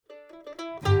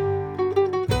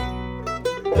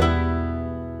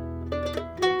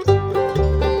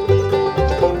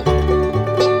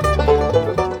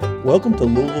Welcome to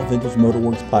Louisville Vintage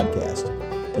Motorworks Podcast,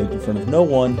 taped in front of no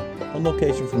one, on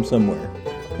location from somewhere.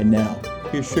 And now,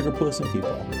 here's Sugar Puss and People.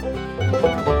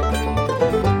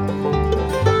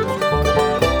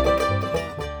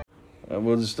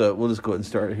 We'll just go ahead and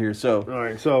start here. So, all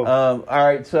right.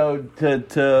 So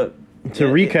to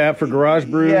recap for Garage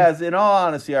Brood. Yes, in all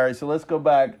honesty, all right. So let's go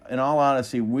back. In all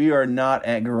honesty, we are not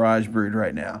at Garage Brood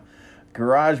right now.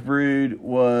 Garage Brood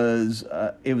was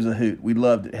it was a hoot. We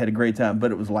loved it, had a great time, but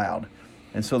it was loud,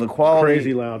 and so the quality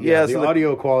crazy loud. Yeah, the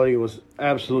audio quality was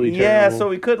absolutely terrible. Yeah, so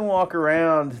we couldn't walk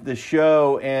around the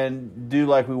show and do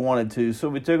like we wanted to. So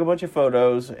we took a bunch of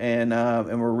photos and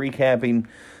we're recapping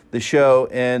the show,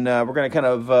 and we're going to kind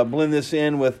of blend this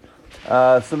in with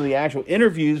some of the actual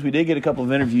interviews. We did get a couple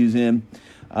of interviews in,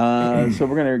 so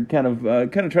we're going to kind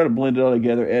of try to blend it all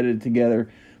together, edit it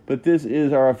together. But this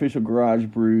is our official Garage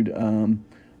Brood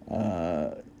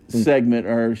segment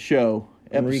or show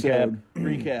episode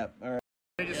recap. All right.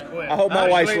 They just quit. I hope my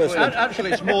wife's listening.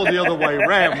 Actually, it's more the other way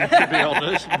around, to be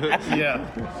honest. But, Yeah.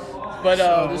 But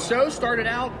the show started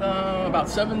out about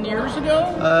 7 years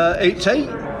ago. it's 8.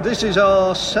 This is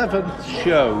our 7th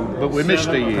show, but we missed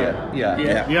a year. Yeah.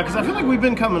 Yeah, because I feel like we've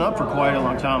been coming up for quite a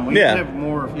long time. We have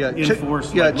more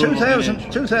enforced.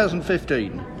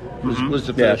 2015 was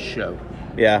the first show.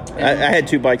 Yeah, I had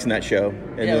 2 bikes in that show.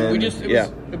 And then, it was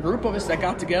a group of us that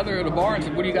got together at a bar and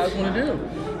said, what do you guys want to do?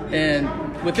 And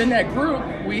within that group,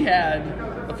 we had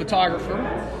a photographer,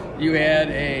 you had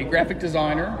a graphic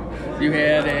designer, you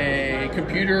had a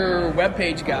computer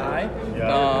webpage guy,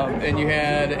 and you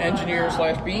had an engineer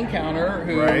 / bean counter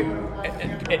who...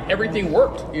 And everything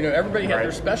worked. You know, everybody had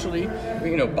their specialty.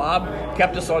 You know, Bob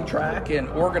kept us on track and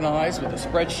organized with a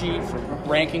spreadsheet for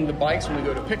ranking the bikes when we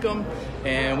go to pick them.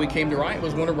 And we came to Ryan. It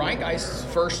was one of Ryan Geist's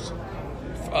first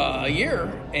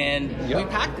year, and we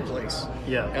packed the place.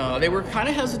 Yeah. They were kind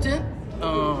of hesitant.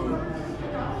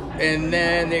 And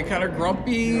then they're kind of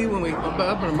grumpy when we up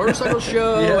on a motorcycle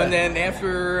show. And then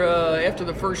after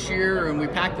the first year, and we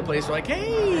packed the place, we're like,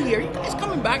 "Hey, are you guys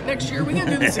coming back next year? We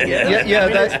gonna do this again?"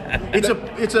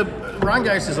 It's a Ron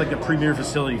Geist is like the premier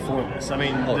facility for this. I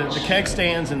mean, the keg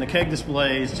stands and the keg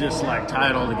displays just like tie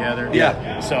it all together.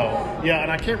 Yeah. So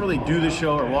and I can't really do the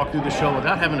show or walk through the show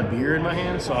without having a beer in my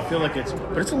hand. So I feel like it's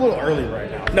a little early right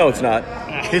now. No, it's not.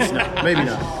 It's not. Maybe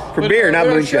not. For beer, not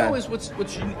moonshine. Our show is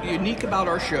what's unique about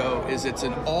our show is it's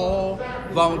an all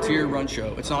volunteer run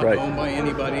show. It's not owned by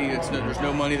anybody. There's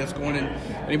no money that's going in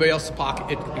anybody else's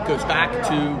pocket. It goes back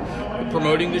to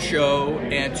promoting the show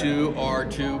and to our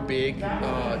 2 big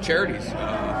charities,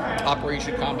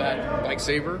 Operation Combat Bike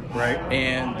Saver,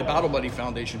 and the Battle Buddy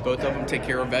Foundation. Both of them take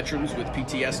care of veterans with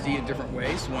PTSD in different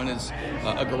ways. One is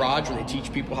a garage where they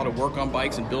teach people how to work on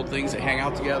bikes and build things. They hang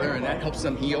out together, and that helps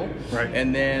them heal.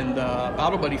 And then the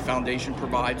Battle Buddy Foundation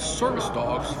provides service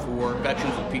dogs for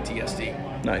veterans with PTSD.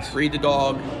 Nice. Breed the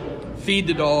dog, feed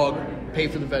the dog, pay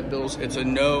for the vet bills. It's a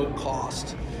no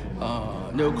cost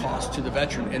to the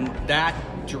veteran, and that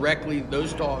directly,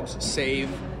 those dogs save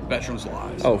veterans'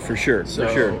 lives. Oh, for sure.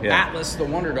 Yeah. Atlas, the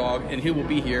Wonder Dog, and he will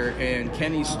be here. And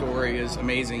Kenny's story is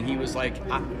amazing. He was like,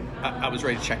 I was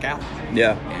ready to check out.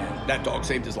 Yeah. And that dog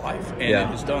saved his life, and it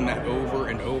has done that over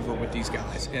and over with these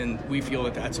guys. And we feel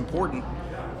that that's important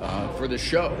for the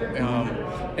show.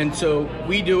 And so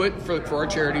we do it for our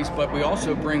charities, but we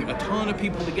also bring a ton of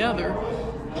people together.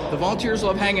 The volunteers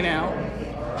love hanging out.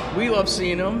 We love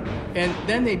seeing them, and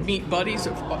then they meet buddies,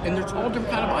 and there's all different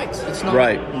kind of bikes. It's not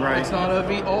It's not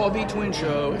all a V twin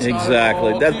show. It's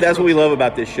exactly. That's what we love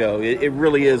about this show. It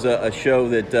really is a show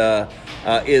that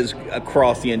is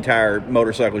across the entire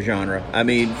motorcycle genre. I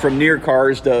mean, from near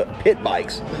cars to pit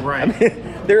bikes. Right. I mean,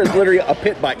 there is literally a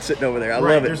pit bike sitting over there. I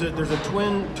love it. There's a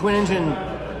twin engine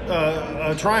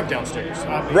Triumph downstairs.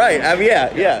 Right. I mean,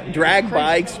 drag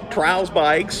bikes, trials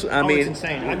bikes. I mean, it's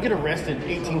insane. I'd get arrested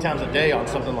 18 times a day on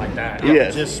something like that.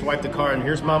 Yes. Just swipe the card and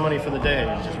here's my money for the day.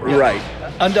 Right.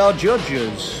 And our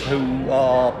judges, who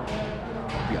are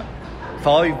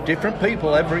 5 different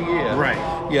people every year. Right.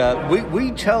 Yeah,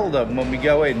 we tell them when we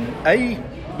go in, A,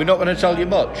 we're not going to tell you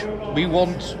much. We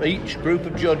want each group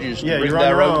of judges to bring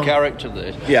their own character to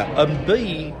this. Yeah. And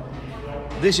B,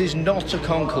 this is not a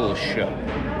concourse show.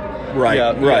 Right.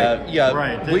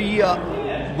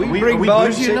 We bring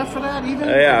bikes in enough for that even?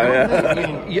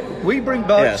 We bring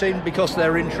bikes in because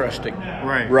they're interesting.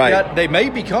 Right. Yeah, they may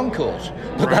be concourse,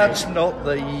 but that's not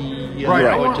the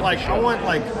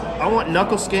I want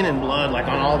knuckle skin and blood like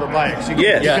on all the bikes. You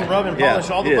can rub and polish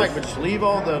all the bikes, but just leave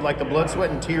all the blood, sweat,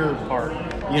 and tear part.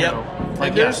 You know.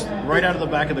 Like right out of the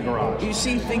back of the garage. You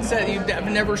see things that you've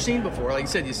never seen before. Like you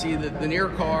said, you see the near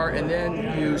car, and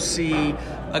then you see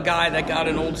a guy that got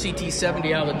an old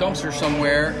CT-70 out of the dumpster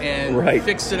somewhere and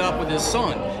fixed it up with his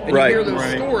son. And you hear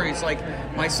those stories like,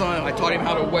 my son, I taught him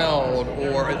how to weld,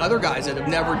 or other guys that have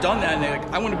never done that, and they're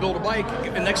like, I want to build a bike,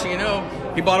 and next thing you know,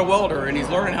 he bought a welder, and he's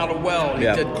learning how to weld. He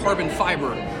did carbon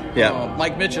fiber.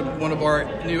 Mike Mitchum, one of our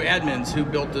new admins, who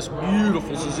built this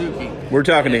beautiful Suzuki. We're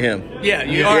talking to him. Yeah,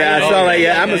 you are. Yeah, I saw that.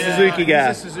 Yeah, I'm a Suzuki guy.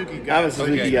 He's a Suzuki guy. I'm a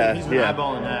Suzuki guy. He's been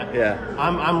eyeballing that. Yeah.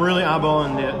 I'm really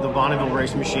eyeballing the Bonneville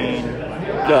Race Machine.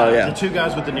 The two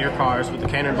guys with the near cars with the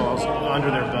cannonballs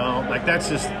under their belt. Like, that's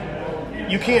just...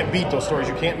 You can't beat those stories.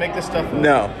 You can't make this stuff up.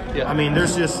 No. Yeah. I mean,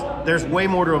 there's way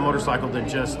more to a motorcycle than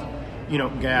just,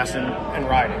 gas and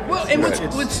riding. Well, and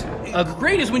what's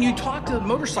great is when you talk to the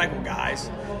motorcycle guys,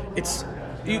 it's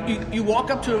you walk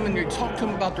up to them and you talk to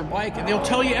them about their bike, and they'll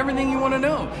tell you everything you want to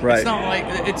know. Right. It's not like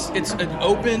it's an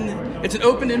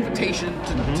open invitation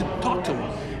to talk to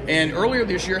them. And earlier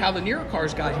this year, how the Nero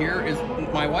cars got here is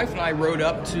my wife and I rode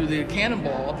up to the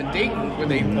Cannonball up in Dayton where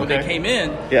they came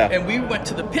in, and we went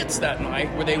to the pits that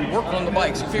night where they worked on the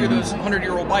bikes. You figure those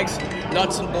 100-year-old bikes,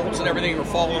 nuts and bolts and everything are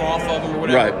falling off of them or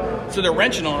whatever. Right. So they're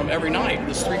wrenching on them every night,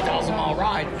 this 3,000-mile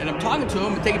ride. And I'm talking to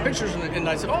them and taking pictures, and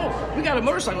I said, oh, we got a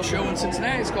motorcycle show in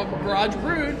Cincinnati. It's called Garage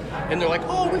Brood. And they're like,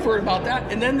 oh, we've heard about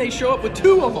that. And then they show up with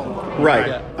two of them. Right.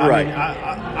 I mean,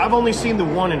 I've only seen the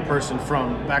one in person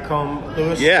from back home,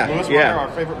 Lewis. Lewis Meyer,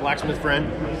 our favorite blacksmith friend.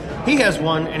 He has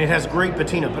one, and it has great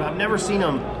patina, but I've never seen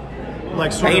them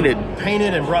like sort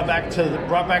painted and brought back to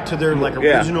their like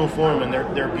original form and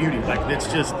their beauty. Like,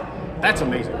 it's just, that's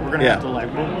amazing. We're gonna have to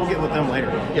we'll get with them later.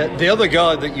 Yeah, the other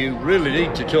guy that you really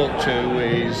need to talk to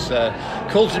is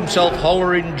calls himself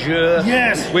Holleringer.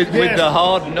 Yes, with the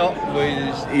hard knot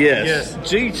with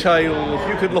detail. If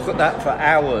you could look at that for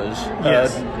hours.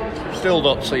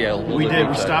 Still.cl. We did.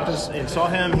 We stopped and saw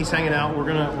him. He's hanging out. We're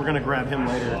gonna grab him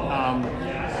later.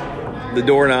 The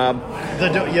doorknob.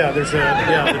 There's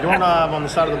the doorknob on the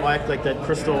side of the bike, like that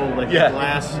crystal,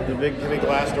 glass, the big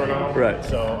glass doorknob. Right.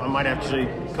 So I might actually.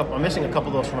 I'm missing a couple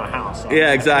of those from my house. So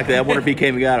Exactly. I wonder if he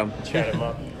came and got them. Chat him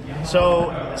up. So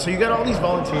you got all these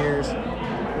volunteers.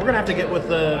 We're gonna have to get with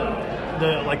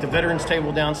the veterans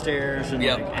table downstairs and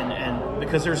and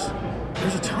because there's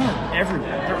a ton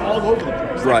everywhere. They're all over the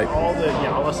place. Right. Like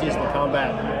all I see is the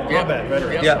combat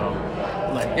veterans. Yeah.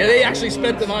 So, they actually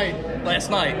spent the night last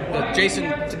night. Jason,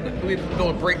 we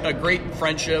built a great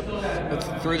friendship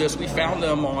through this. We found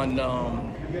them on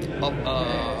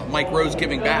Mike Rose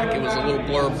Giving Back. It was a little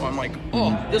blurb. I'm like,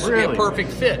 this would be a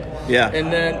perfect fit. Yeah.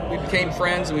 And then we became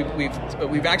friends, and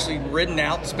we've actually ridden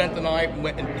out, spent the night,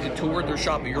 went and toured their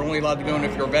shop. But you're only allowed to go in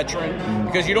if you're a veteran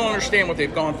because you don't understand what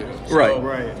they've gone through. So,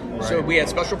 right. So we had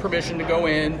special permission to go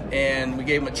in, and we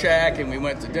gave him a check, and we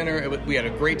went to dinner. We had a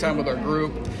great time with our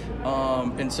group.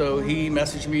 And so he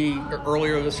messaged me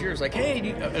earlier this year. He's like,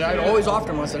 hey, and I'd always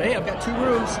offer him. I said, hey, I've got 2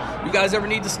 rooms. You guys ever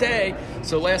need to stay?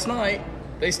 So last night,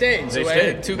 they stayed. So I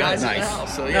had 2 guys in the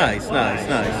house. So, Nice.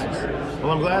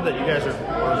 Well, I'm glad that you guys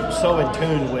are so in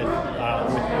tune with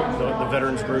the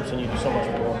veterans groups, and you do so much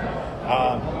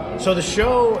more. So the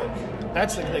show,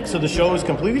 the show is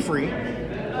completely free.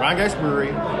 Ryan Geist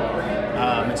Brewery.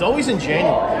 It's always in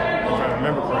January, if I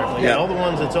remember correctly. Yeah. All the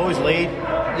ones, it's always late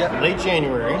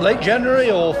January. Late January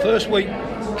or first week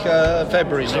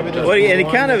February. Well, and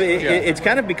it's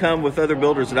kind of become with other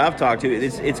builders that I've talked to.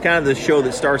 It's kind of the show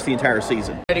that starts the entire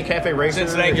season. Cafe Racer.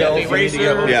 Cincinnati Cafe Racer.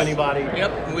 Anybody.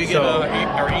 Yep. We get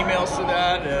our emails to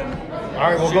that. And all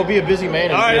right, we'll go be a busy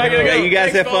man. All right, I gotta go. You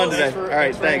guys have fun today. All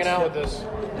right, thanks. Hanging out with us.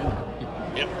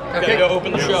 Yep. Okay. Go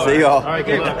open the show. See y'all. All right,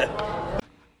 good luck.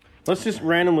 Let's just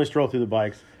randomly stroll through the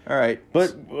bikes. All right.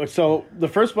 But so the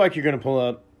first bike you're going to pull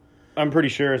up, I'm pretty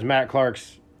sure, is Matt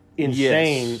Clark's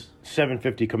insane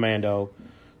 750 Commando.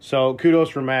 So kudos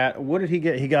for Matt. What did he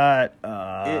get? He got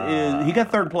he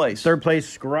got third place. Third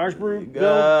place Garage Brew?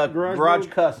 Garage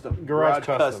Custom. Garage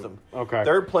Custom. Okay.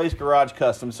 Third place Garage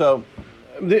Custom. So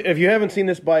if you haven't seen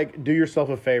this bike, do yourself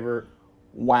a favor.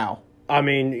 Wow. I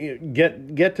mean,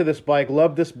 get to this bike,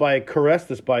 love this bike, caress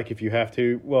this bike if you have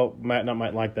to. Well, Matt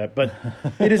might like that, but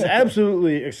it is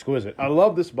absolutely exquisite. I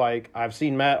love this bike. I've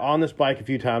seen Matt on this bike a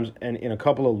few times, and in a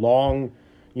couple of long,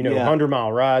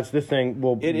 100-mile rides. This thing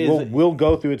will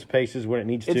go through its paces when it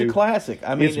needs to. It's a classic.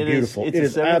 I mean, it's beautiful. It's a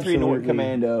 73 Norton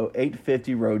Commando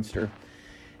 850 Roadster.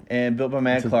 And built by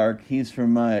Matt Clark. He's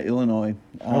from Illinois.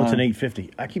 It's an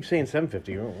 850. I keep saying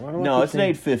 750. No, it's an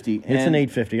 850. It's an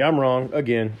 850. I'm wrong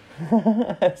again.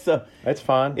 So that's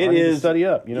fine. I need to study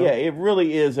up. Yeah, it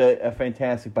really is a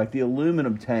fantastic bike. The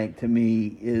aluminum tank to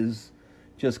me is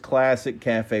just classic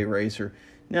cafe racer.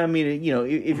 Now, I mean, you know,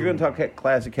 if you're going to talk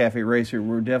classic cafe racer,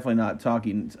 we're definitely not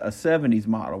talking a 70s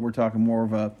model. We're talking more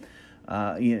of a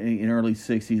in early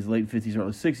 60s, late 50s,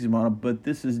 early 60s model. But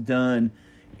this is done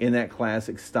in that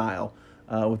classic style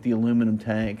with the aluminum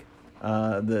tank.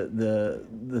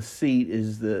 The seat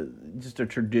is just a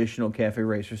traditional cafe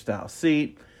racer style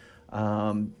seat.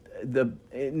 Now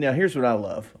here's what I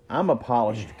love. I'm a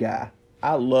polished guy.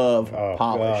 I love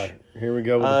polish. God. Here we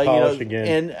go with the polish again.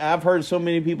 And I've heard so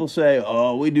many people say,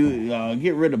 "Oh, we do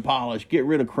get rid of polish, get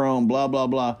rid of chrome, blah blah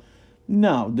blah."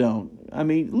 No, don't. I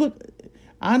mean, look.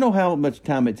 I know how much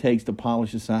time it takes to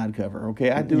polish a side cover. Okay,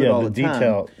 I do it all the time.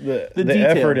 The detail,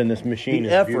 effort in this machine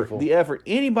is beautiful. The effort.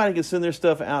 Anybody can send their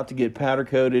stuff out to get powder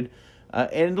coated,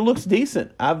 and it looks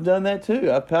decent. I've done that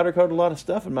too. I've powder coated a lot of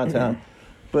stuff in my time.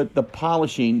 But the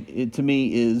polishing, to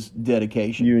me, is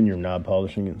dedication. You and your knob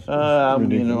polishing is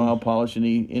I'll polish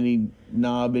any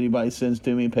knob anybody sends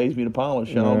to me and pays me to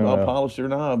polish. I'll polish their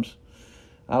knobs.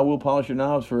 I will polish your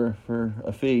knobs for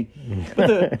a fee.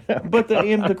 But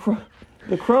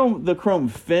the chrome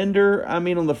fender, I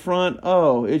mean, on the front,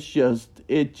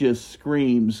 it just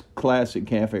screams classic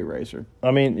cafe racer.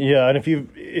 I mean, yeah, and if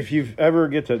you've ever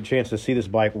get the chance to see this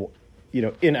bike, you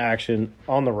know, in action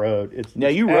on the road, now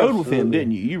you rode with him,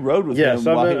 didn't you? You rode with him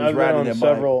while he was riding that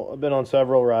bike. I've been on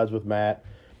several rides with Matt.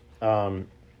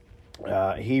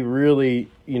 He really,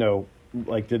 you know,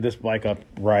 like did this bike up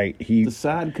right. The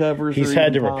side covers. He's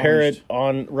had to repair it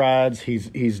on rides.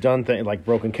 He's done things like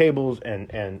broken cables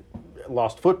and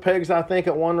lost foot pegs, I think,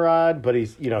 at one ride. But he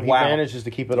manages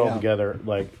to keep it all together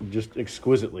like just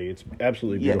exquisitely. It's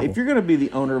absolutely beautiful. Yeah, if you're going to be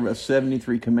the owner of a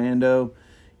 '73 Commando,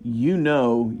 you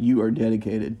know you are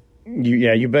dedicated.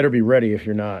 You better be ready if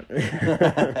you're not,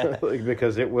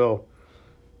 because it will.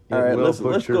 All right, let's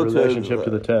your relationship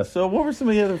to the test. So, what were some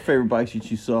of the other favorite bikes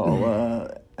that you saw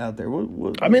out there?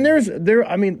 I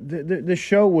mean, the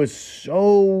show was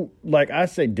so, like I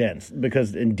say, dense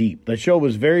and deep. The show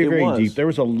was very deep. There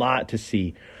was a lot to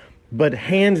see, but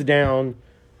hands down,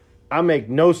 I make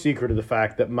no secret of the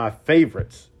fact that my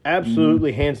favorites,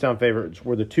 absolutely hands down favorites,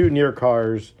 were the two near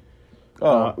cars.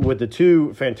 With the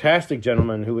two fantastic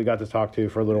gentlemen who we got to talk to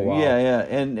for a little while. Yeah,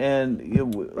 and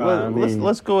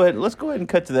let's go ahead and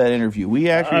cut to that interview. We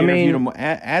actually interviewed them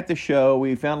at the show.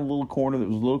 We found a little corner that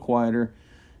was a little quieter,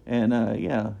 and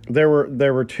there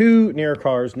were two near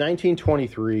cars,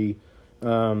 1923. I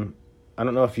don't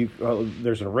know if you.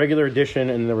 There's a regular edition,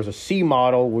 and there was a C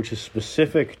model, which is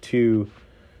specific to.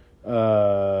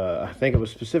 I think it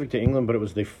was specific to England, but it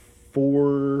was the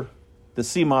four. The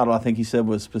C model, I think he said,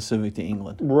 was specific to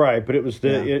England. Right, but it was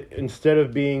instead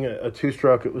of being a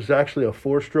two-stroke, it was actually a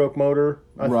four-stroke motor,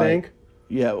 I think.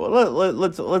 Yeah, well,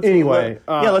 let's anyway.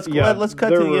 Let's cut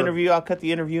to the interview. I'll cut the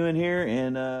interview in here,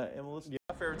 and we'll listen to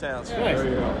my favorite towns. Nice. There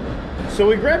you go. So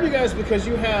we grabbed you guys because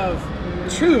you have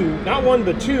two, not one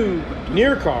but two,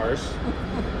 near cars,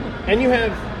 and you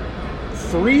have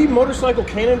 3 motorcycle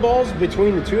cannonballs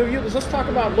between the two of you. Let's talk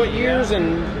about what years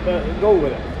and go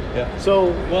with it. Yeah.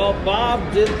 So,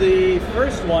 Bob did the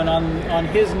first one on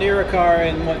his Nera car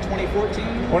in 2014.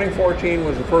 2014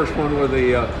 was the first one with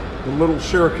the little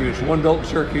Syracuse, one built in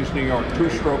Syracuse, New York,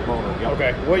 2-stroke motor. Yep.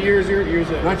 Okay. What year is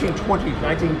it? 1923.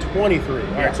 1923. All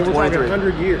right. So we're talking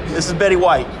 100 years. This is Betty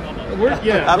White.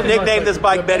 I've nicknamed this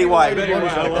bike Betty White. Betty White.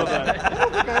 I love that. I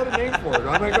don't think I had a name for it.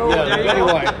 I might go. Yeah, Betty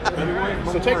White.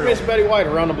 So take Miss Betty White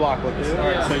around the block with us. Yeah.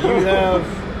 All right.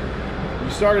 So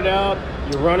you started out.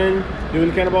 You're running, doing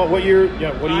the Cannonball. What year?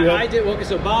 Yeah. What do you have? I did. Okay,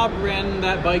 so Bob ran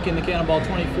that bike in the Cannonball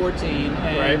 2014,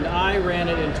 and I ran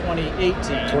it in 2018.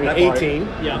 2018.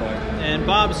 Yeah. And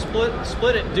Bob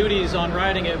split it duties on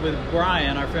riding it with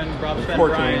Brian, our friend Rob's friend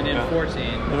Brian, in 14.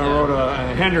 And I rode a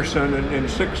Henderson in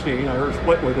 16. I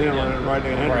split with him and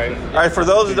riding a Henderson. All right. For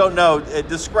those who don't know,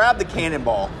 describe the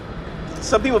Cannonball.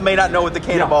 Some people may not know what the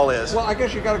Cannonball is. Well, I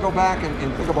guess you got to go back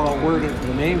and think about where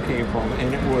the name came from,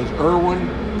 and it was Irwin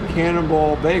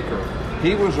Cannonball Baker.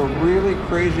 He was a really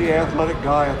crazy athletic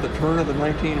guy at the turn of the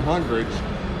 1900s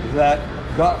that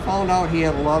found out he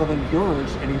had a lot of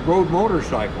endurance, and he rode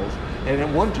motorcycles. And at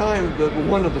one time,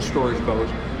 one of the stories goes,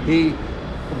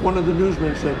 one of the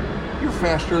newsmen said, "You're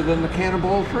faster than the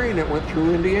Cannonball train that went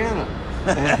through Indiana."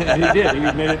 And he did. He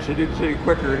managed to do the city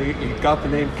quicker, and he got the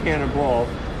name Cannonball.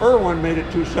 Irwin made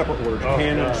it 2 separate words,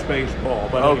 cannon, space, ball.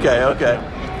 But okay.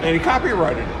 And he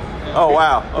copyrighted it. Oh,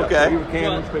 wow. Okay.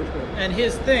 And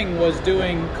his thing was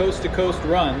doing coast-to-coast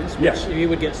runs, which he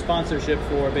would get sponsorship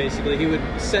for, basically. He would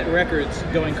set records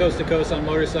going coast-to-coast on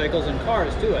motorcycles and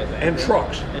cars, too, I think. And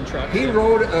trucks. And trucks. He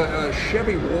rode a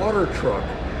Chevy water truck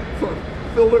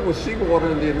filled it with seawater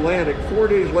in the Atlantic. 4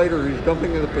 days later, he's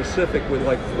dumping in the Pacific with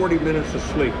like 40 minutes of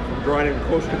sleep from driving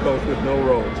coast to coast with no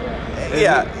roads.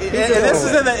 And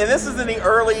this is in the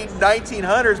early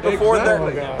 1900s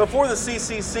before the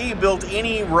CCC built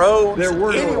any roads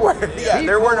anywhere.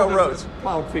 There were no roads.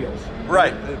 Plowed fields.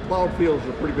 Right. Plowed fields is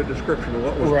a pretty good description of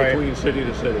what was between city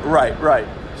to city. Right.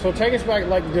 So take us back,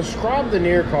 like describe the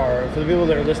near car for the people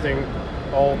that are listening,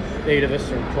 all 8 of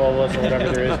us or 12 of us or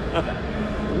whatever there is.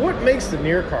 What makes the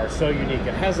near car so unique?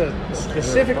 It has a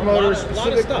specific motor,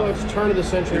 specific clutch, turn of the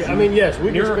century. I mean, yes,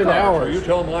 we can spend hours. So you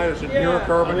tell them why it's a near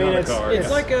car, but not a car. It's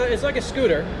like a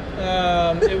scooter.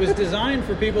 It was designed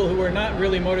for people who were not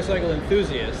really motorcycle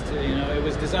enthusiasts. It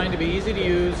was designed to be easy to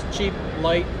use, cheap,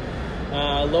 light,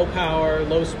 low power,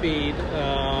 low speed,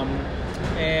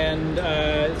 and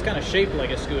it's kind of shaped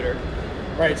like a scooter.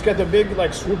 Right, it's got the big,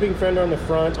 like, swooping fender on the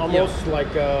front, almost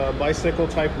like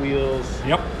bicycle-type wheels.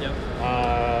 Yep.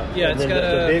 It's got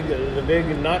the big,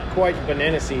 not quite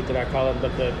banana seat that I call it,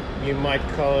 but you might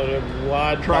call it a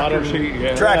wide tractor bottom seat.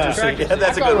 Yeah. Tractor seat. Yeah,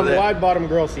 that's I call a good them one. wide bottom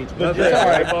girl seats, but That's all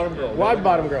right. wide bottom girl. Wide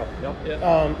bottom girl.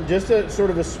 Yep. Just a sort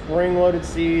of a spring-loaded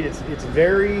seat. It's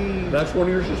very That's one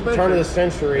of your suspensions. turn of the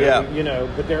century. Yeah.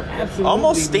 But they're absolutely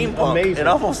Almost steampunk. amazing. It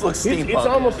almost looks steampunk. It's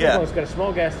almost steampunk. Yeah. It's got a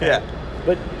small gas tank. Yeah.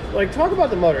 But like, talk about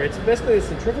the motor. It's basically a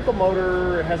centrifugal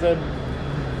motor. It has a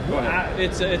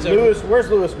Where's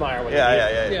Lewis Meyer?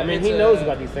 Yeah. I mean, he knows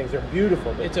about these things. They're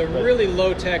beautiful. It's a really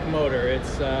low-tech motor.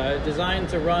 It's designed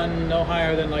to run no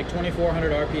higher than like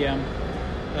 2,400 RPM.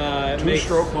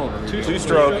 Two-stroke motor.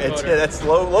 Two-stroke. That's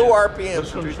low RPM.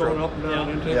 Two-stroke up and down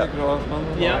into the exhaust on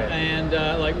the and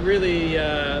like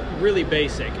really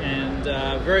basic and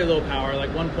very low power, like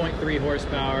 1.3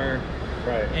 horsepower.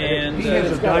 Right. And he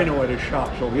has a dyno at his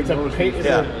shop, so he knows.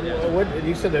 What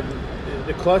you said?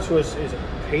 The clutch is it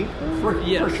paper?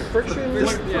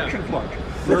 Friction clutch.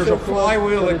 There's a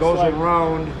flywheel that goes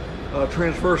around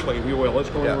transversely, if you will.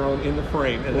 It's going around in the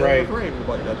frame, and then the frame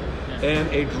like that. And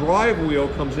a drive wheel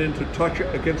comes in to touch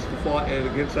it against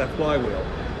that flywheel,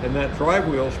 and that drive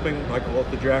wheel spins. I call it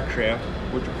the jack shaft,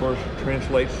 which of course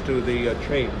translates to the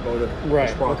chain, the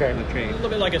sprocket and the chain. A little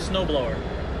bit like a snowblower.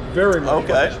 Very much.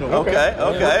 Okay.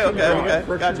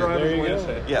 Friction drive is the way to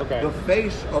say it. Yeah. The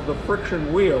face of the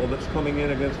friction wheel that's coming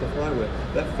in against the flywheel,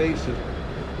 that face is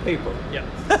paper. Yeah.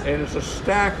 And it's a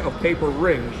stack of paper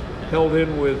rings held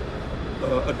in with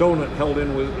a donut held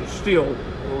in with steel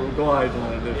glides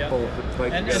on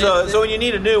it. So when you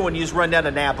need a new one, you just run down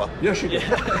to Napa. Yes, you do.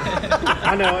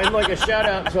 I know, and like a shout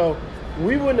out. So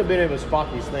we wouldn't have been able to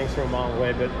spot these things from a mile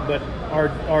away, but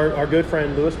our good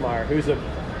friend Lewis Meyer,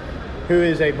 who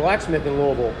is a blacksmith in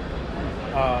Louisville,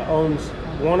 owns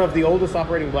one of the oldest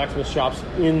operating blacksmith shops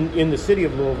in the city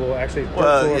of Louisville. Actually,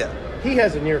 he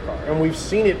has a near car, and we've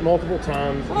seen it multiple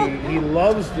times. He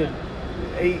loves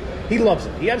he loves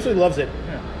it. He absolutely loves it.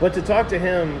 Yeah. But to talk to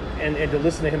him and to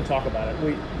listen to him talk about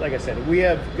it, like I said,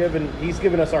 he's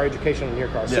given us our education on near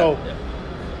car. So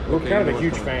we're kind of a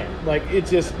huge fan. Like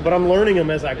but I'm learning them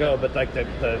as I go. But like the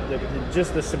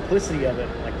just the simplicity of it,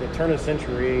 like the turn of the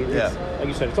century. Like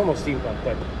you said, it's almost steampunk.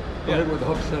 But with the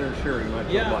hub center steering, you might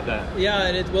talk about that. Yeah,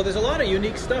 and there's a lot of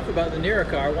unique stuff about the Nera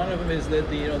car. One of them is that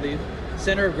the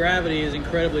center of gravity is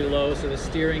incredibly low, so the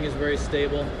steering is very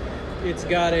stable. It's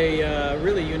got a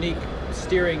really unique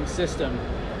steering system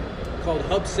called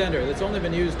hub center that's only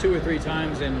been used 2 or 3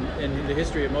 times in the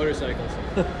history of motorcycles,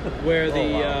 where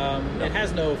it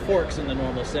has no forks in the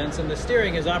normal sense, and the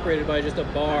steering is operated by just a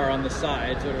bar on the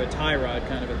side, sort of a tie rod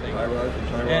kind of a thing.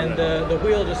 And the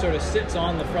wheel just sort of sits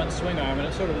on the front swing arm, and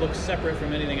it sort of looks separate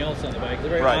from anything else on the bike. It's a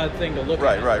very odd thing to look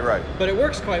at. Right. But it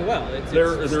works quite well.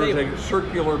 There's a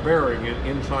circular bearing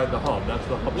inside the hub. That's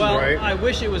the hub. Well, I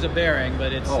wish it was a bearing,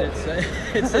 but it's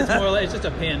more like it's just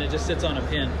a pin. It just sits on a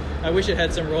pin. I wish it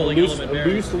had some rolling element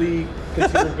bearing. Loosely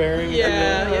considered bearing.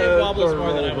 It wobbles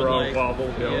more than I would like.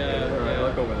 Wobbles,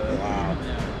 I'll go with that. Wow.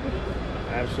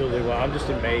 Absolutely. Well, I'm just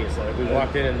amazed. Like we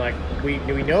walked in and like we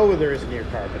know there is a near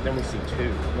car, but then we see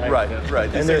 2. Like, right.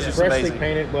 And they're freshly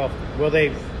painted. Well,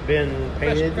 they've been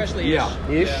painted. Freshly-ish.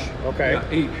 Ish. Okay.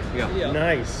 Each. Yeah.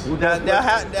 Nice. Now,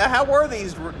 how were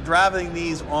these driving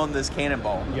these on this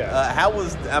Cannonball? Yeah. What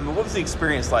was the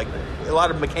experience like? A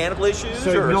lot of mechanical issues?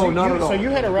 Not at all. So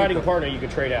you had a riding partner you could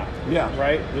trade out. Yeah.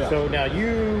 Right. Yeah. So now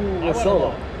you were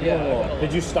solo. Yeah.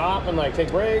 Did you stop and like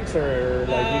take breaks, or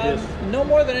like you just? No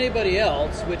more than anybody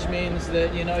else, which means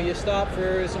that you stop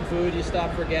for some food, you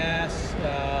stop for gas,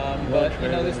 but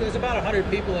there's about 100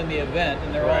 people in the event,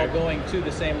 and they're all going to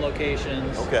the same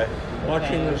locations. Okay.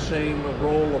 Watching the same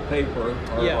roll of paper,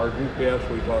 our GPS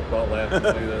we talked about last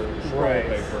week, the scroll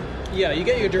paper. Yeah, you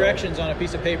get your directions on a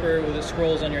piece of paper with the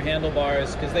scrolls on your handlebar,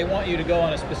 handlebars because they want you to go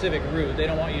on a specific route. They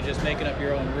don't want you just making up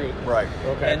your own route. Right.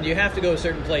 Okay. And you have to go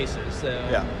certain places.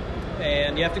 Yeah.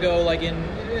 And you have to go like in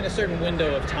a certain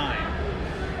window of time.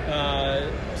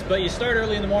 But you start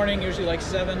early in the morning, usually like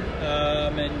 7,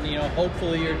 and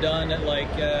hopefully you're done at like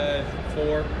 3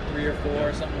 or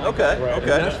 4, something like that. Right.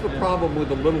 Okay. And that's the problem with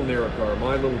the little Neracar,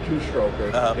 my little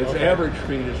two-stroker. Its average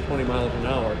speed is 20 miles an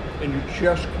hour, and you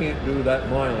just can't do that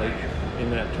mileage in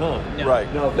that time. No.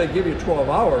 Right. Now, if they give you 12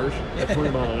 hours at 20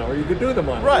 miles an hour, you could do the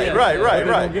mileage. Right, Yeah. right, right,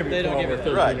 They right. don't give you They don't 12 give or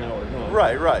you 13 Right. hours. No.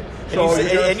 Right, right. So you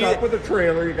got to and stop with the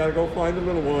trailer. You got to go find the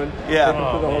little one. Yeah. Take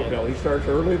him to the hotel. He starts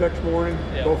early next morning.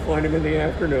 Yeah. Go find him in the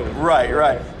afternoon. Right,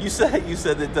 right. You said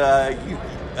that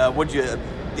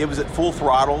it was at full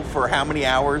throttle for how many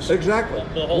hours? Exactly.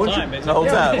 The whole Once time, you- basically. The whole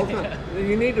Yeah, time. the whole time.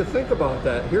 You need to think about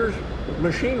that. Here's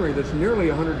machinery that's nearly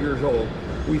 100 years old.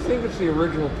 We think it's the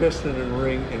original piston and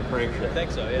ring and I crankshaft.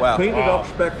 think so, yeah. Wow. Cleaned it up,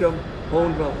 spec'd them,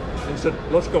 honed them, and said,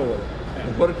 let's go with it.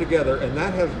 And put it together, and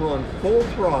that has run full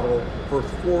throttle for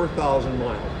 4,000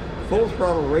 miles. Full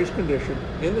throttle race condition,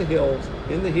 in the hills,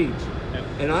 in the heats. Yeah.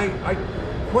 And I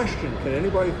question, can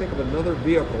anybody think of another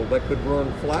vehicle that could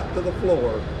run flat to the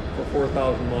floor for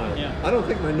 4,000 miles? Yeah. I don't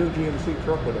think my new GMC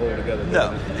truck would hold together.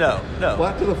 No.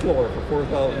 Flat to the floor for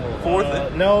 4,000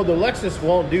 miles. No, the Lexus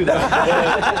won't do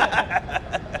that.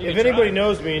 If anybody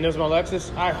knows me and knows my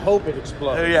Lexus, I hope it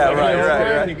explodes. Yeah, Like, right, you know, right,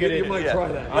 trying right. to get You it. might Yeah. try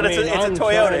that. But it's a I'm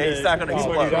Toyota. trying It's not going to oh,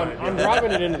 explode. dude, I'm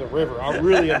driving it into the river. I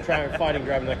really am fighting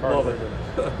driving that car into the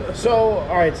river. So,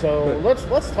 all right. So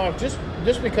let's talk just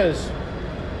because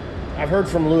I've heard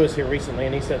from Lewis here recently,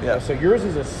 and he said, Yeah. so yours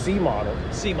is a C model,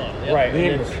 C model, yeah. right? The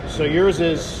And English. so yours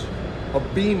is A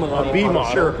B model. a B on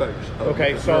model. Syracuse.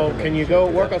 Okay. So can you go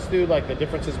work us through like the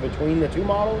differences between the two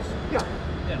models? Yeah.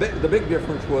 The big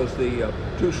difference was the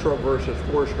two-stroke versus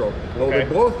four-stroke. Well, Okay.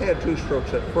 they both had two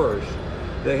strokes at first.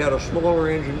 They had a smaller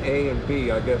engine, A and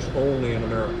B, I guess, only in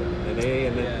America. An A,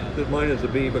 and then mine is the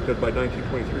B because by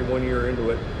 1923, 1 year into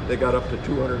it, they got up to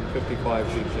 255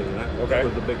 cc. And that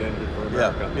was the big engine for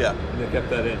America. Yeah. And they kept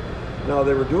that in. Now,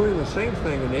 they were doing the same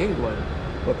thing in England,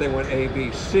 but they went A, B,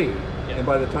 C. Yeah. And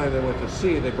by the time they went to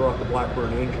C, they brought the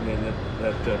Blackburn engine in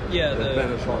that Ben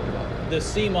has talked about. The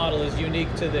C model is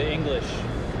unique to the English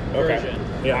Okay. version.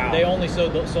 Yeah. They only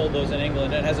sold those in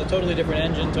England. It has a totally different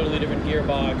engine, totally different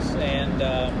gearbox, and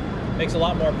makes a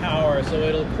lot more power. So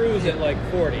it'll cruise at like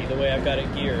 40, the way I've got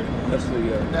it geared. That's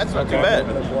not too bad.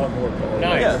 That's a lot more power.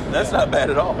 Nice. Yeah, that's not bad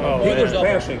at all. Oh, He man. was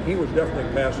passing. He was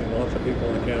definitely passing lots of people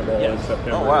in the Cannonball in Yes.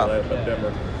 September. Oh, wow. Last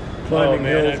September. Oh Climbing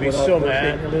man, hills I'd be without so pushing.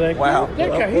 mad. I'd be like, Wow. that guy,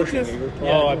 Without he pushing, just. he was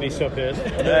Oh, I'd be so pissed.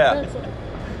 Yeah.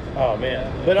 Oh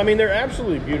man, but I mean, they're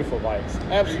absolutely beautiful bikes.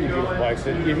 Absolutely beautiful bikes.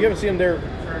 If you haven't seen them,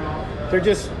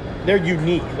 they're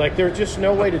unique. Like there's just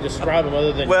no way to describe them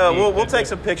other than. Well, unique. we'll take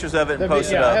some pictures of it and The post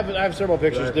big- it yeah, up. I have several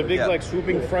pictures. The big Yeah. like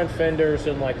swooping front fenders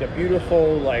and like the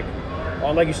beautiful like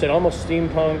you said, almost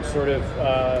steampunk sort of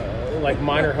like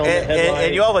minor helmet headlight.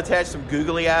 And you all attach some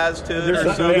googly eyes to it. There's or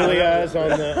some something? googly eyes on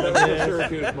That's the. the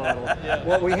Syracuse model.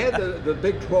 Well, we had the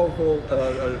big 12-volt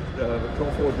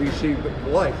 12-volt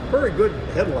DC lights. Very good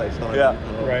headlights on, Yeah.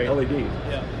 Right. LEDs.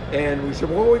 Yeah. And we said,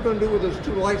 what are we going to do with those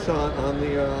two lights on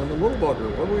the little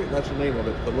bugger? That's the name of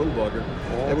it, the little bugger.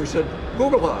 And we said,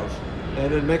 Google eyes.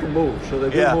 And then make them move. So they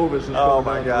do Yeah. move as it's Oh, going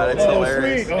my down the God, road. it's Oh,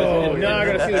 hilarious. sweet! Oh, now I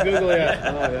gotta see the googly eyes.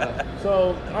 Oh, yeah.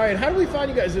 So, all right, how do we find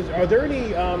you guys? Are there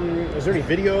any? Is there any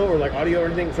video or like audio or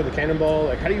anything for the Cannonball?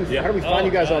 Like, how do we find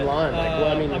you guys God. online? Like,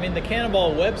 well, I mean, the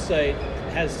Cannonball website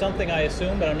has something, I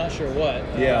assume, but I'm not sure what.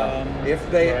 Yeah. If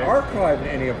they Right. archived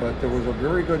any of it, there was a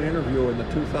very good interview in the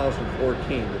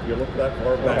 2014, if you look that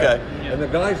far back. Okay. And the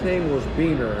guy's name was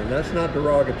Beaner, and that's not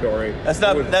derogatory. That's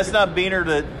It was not Beaner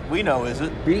that we know, is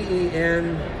it?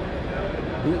 Benrd,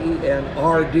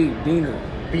 Beaner.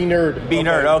 B-Nerd. B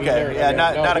nerd. Okay. Yeah,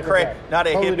 not No, a different guy. not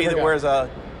a Totally hippie different that guy. wears a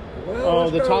Well, Oh,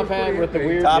 this the guy top was hat pretty with the hippie.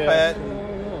 weird top yeah. hat,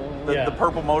 Yeah. the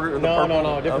purple motor. The No, purple,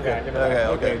 no, different okay. guy, different guy.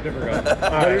 Okay. Different guy.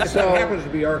 All right, But so- it happens to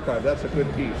be archived. That's a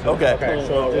good piece. Okay. Okay,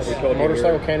 so What just we told you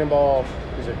motorcycle here. Cannonball.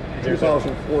 Is it? There's a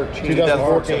 2014.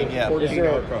 2014. Yeah. 14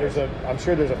 archive. I'm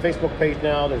sure there's a Facebook page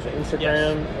now. There's an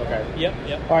Instagram. Okay. Yep.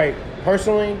 All right.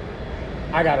 Personally,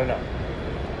 I gotta know.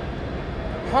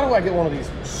 How do I get one of these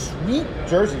sweet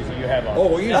jerseys that you have on?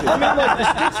 Oh, easy. I mean, like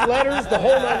the stitched letters, the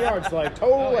whole 9 yards, like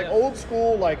total, like old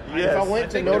school. Like Yes. if I I went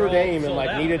to think Notre they're all Dame and sold like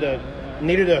out.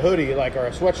 needed a hoodie, like or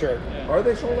a sweatshirt. Are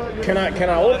they sold out? Can I I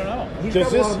don't know. He's Does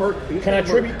got a this? lot of merch. He's Can I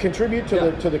got merch. contribute to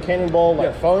Yeah. the Cannonball like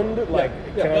Yeah. fund? Like,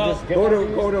 Yeah. can I just get Go one to of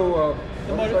these?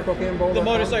 motorcyclecannonball.com. The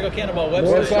Motorcycle Cannonball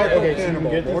website. Website? Okay, so you can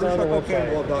Cannonball. get this on the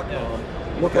website. Motorcyclecannonball.com.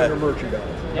 Look under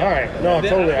merchandise. All right. No,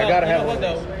 totally. I gotta have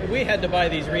one. We had to buy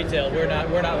these retail. We're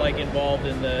not like involved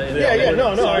in the.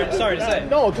 No. Sorry to say.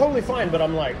 No, totally fine. But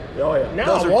I'm like, Oh yeah. now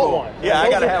Those I are want cool. one. Yeah, I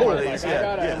Those gotta are have cool. one of these. Like, I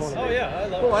gotta Yeah, have yes. one of Oh these. yeah, I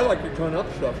love. Well, I like to ton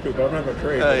up stuff too, but I'm not gonna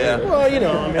trade. Oh, yeah. Well,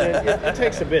 I mean, it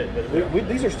takes a bit, but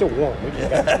these are still warm. We just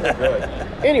got them.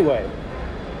 Good. Anyway,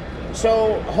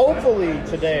 so hopefully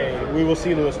today we will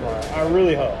see Louis Meyer. I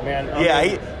really hope, man.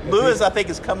 Lewis, I think,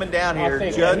 is coming down here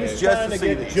he's just trying to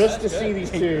see these. just to see these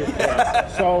two.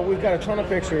 So we've got a ton of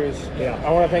pictures. Yeah.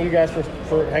 I want to thank you guys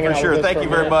for hanging For out sure. with us. Thank for a you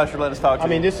very minute. much for letting us talk to I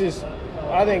you. mean,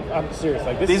 I'm serious.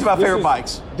 Like These are my favorite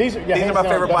bikes. These are These are my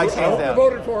favorite bikes, hands down.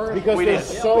 Voted for us. Because We they're did.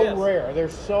 so rare. They're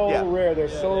so Yeah. rare. They're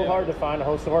so hard to find.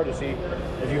 So hard to see.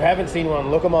 If you haven't seen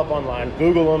one, look them up online.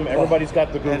 Google them. Everybody's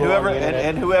got the Google. And whoever on the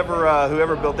internet.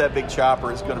 whoever built that big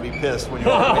chopper is going to be pissed when you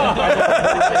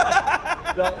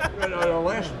The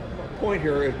last point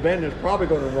here is Ben is probably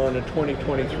going to run in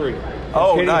 2023.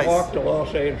 Oh, Kitty nice. Hawk to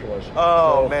Los Angeles.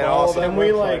 Oh, man, follow awesome. that Can we,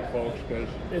 website, like- folks? 'Cause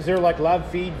Is there like live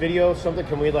feed video, something?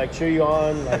 Can we like cheer you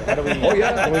on? Like, how do we? Oh,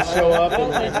 yeah. Can we show up?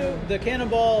 Well, and- they do. The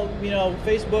Cannonball,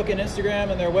 Facebook and Instagram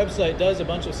and their website does a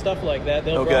bunch of stuff like that.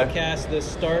 They'll Okay. broadcast the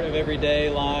start of every day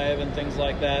live and things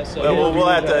like that. So we'll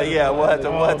have to we'll have to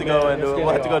Oh, go man, and it's do gonna it. We'll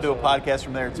have be to go do a awesome. podcast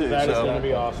from there too. That is so going to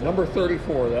be awesome. number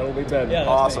 34, that'll be Ben. yeah, that's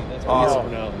awesome. me. That's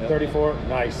Awesome. now. Yeah. 34.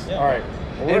 Nice. Yeah. All right.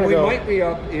 Well, we're And we gonna go. might be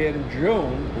up in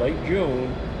June, late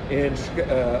June, in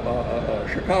Chicago.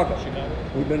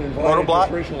 We've been invited Motoblock?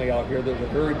 just recently out here. There's a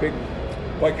very big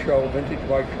bike show, vintage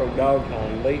bike show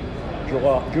downtown, late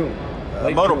June.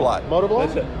 Late Motoblock. June.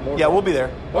 Motoblock? That's it. Yeah, we'll be there.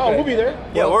 Oh, Okay. we'll be there.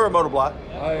 Yeah, we're at Motoblock.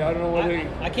 I don't know whether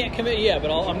I can't commit yet, but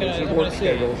I'm it's a gonna work see.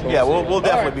 schedule. So Yeah, we'll All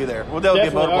definitely right. be there. We'll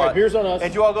definitely be at Definitely. Motoblock. All right, beers on us.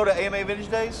 And you all go to AMA Vintage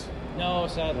Days? No,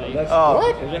 sadly. That's, Oh.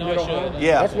 What? Is I that know I Mid-Ohio? should.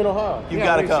 Yeah. That's Mid-Ohio. You Yeah,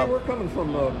 got to see, come. we're coming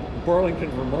from Burlington,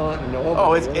 Vermont, and all.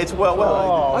 Oh, it's well.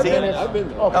 Oh, I've see, been. I've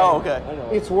been. Okay. Oh, okay. I know.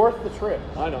 It's worth the trip.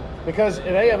 I know. Because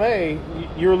at AMA,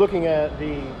 you're looking at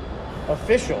the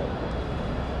official.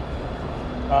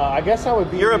 I guess I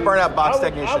would be. You're a burnout box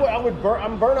technician.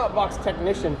 I'm burnout box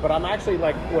technician, but I'm actually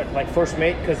like first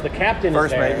mate because the captain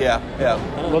First is there. mate,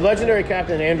 yeah. The legendary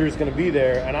captain Andrew is going to be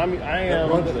there, and I am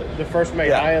runs it. the first mate.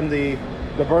 Yeah. I am the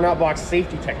burnout box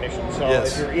safety technician. So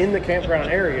Yes. if you're in the campground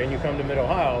area and you come to Mid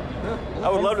Ohio, I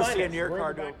would love to find see us. in your Bring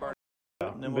car it do a back.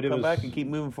 burnout. And then But we'll it come was- back and keep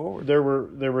moving forward. there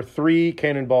were three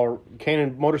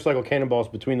motorcycle cannonballs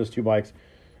between those two bikes.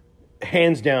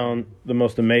 Hands down, the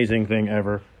most amazing thing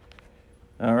ever.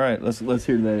 All right, let's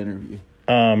hear that interview.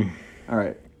 All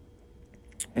right.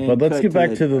 And But let's cut get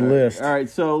back to the all right. list. All right,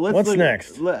 so let's What's look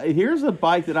next? Here's a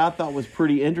bike that I thought was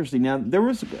pretty interesting. Now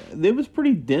it was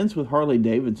pretty dense with Harley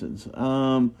Davidsons.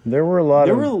 There were a lot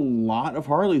There were a lot of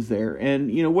Harleys there,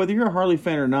 and whether you're a Harley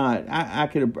fan or not, I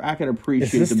could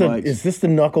appreciate the bikes. Is this the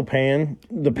knuckle pan?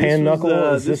 The pan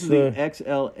knuckle? Is this is the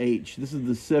XLH. This is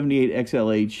the 78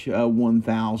 XLH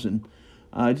 1000.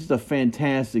 Just a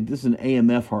fantastic. This is an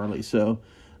AMF Harley. So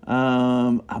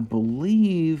I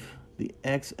believe the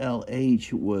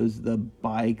XLH was the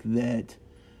bike that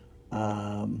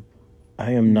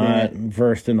I am not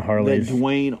versed in that Harleys.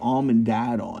 Dwayne Allman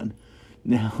died on.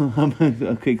 Now,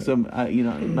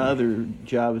 my other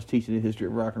job is teaching the history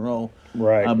of rock and roll.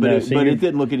 Right. But No, it so you-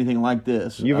 didn't look anything like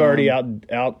this. You've already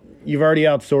you've already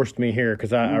outsourced me here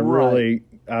because I'm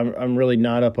really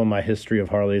not up on my history of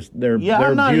Harleys. They're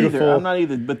I'm not beautiful. either. I'm not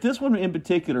either. But this one in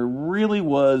particular really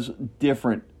was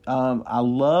different. I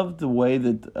loved the way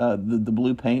that the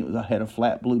blue paint had a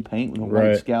flat blue paint with a white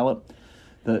Right. scallop.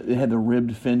 It had the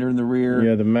ribbed fender in the rear.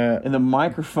 Yeah, the mat. And the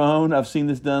microphone,Ve seen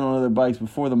this done on other bikes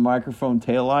before, the microphone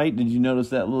taillight. Did you notice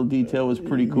that little detail was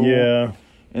pretty cool? Yeah.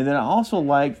 And then I also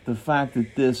liked the fact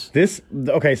that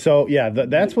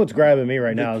That's what's grabbing me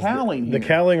right now. the is cowling the here.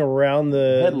 cowling around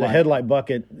the Headlight. headlight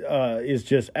bucket is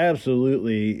just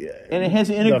absolutely and it has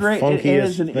the funkiest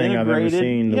funkiest thing I've ever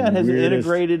seen. The Yeah, it has an weirdest-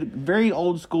 integrated, very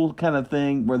old school kind of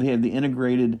thing where they have the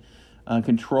integrated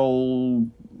controls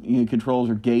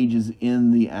or gauges in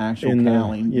the actual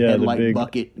cowling the headlight big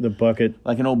bucket, the bucket,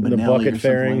 like an old the Benelli bucket or something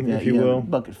fairing, like that. if you Yeah, will.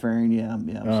 bucket fairing. Yeah. So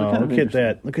Oh, kind of look at interesting.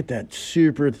 that! Look at that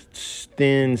super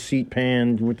thin seat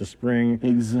pan with the spring.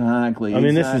 Exactly. I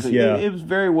mean, this is- yeah. It was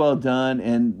very well done,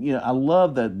 and I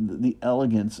love that the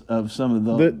elegance of some of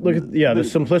the The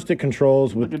simplistic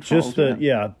controls with controls,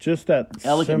 just that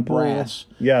Elegant simple, brass.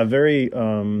 Yeah, very.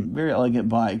 very elegant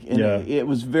bike, and Yeah. it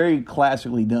was very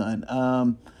classically done.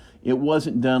 It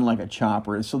wasn't done like a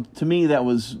chopper, so to me that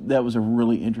was a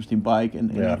really interesting bike,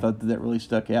 and I Yeah. thought that really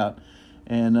stuck out.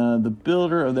 And the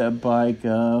builder of that bike,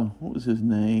 what was his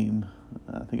name?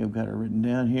 I think I've got it written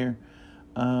down here.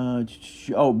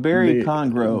 Barry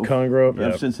Congrove Congrove,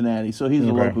 of yeah. Cincinnati. So he's a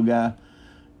Okay. local guy.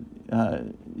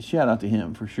 shout out to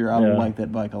him for sure. I like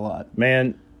that bike a lot.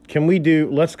 Man, can we do?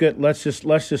 Let's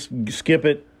just skip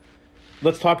it.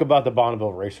 Let's talk about the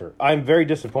Bonneville Racer. I'm very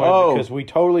disappointed because we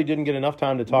totally didn't get enough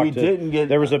time to talk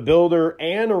There was a builder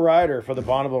and a rider for the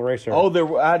Bonneville Racer.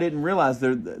 I didn't realize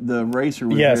the racer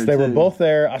was there. Yes, they were both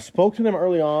there. I spoke to them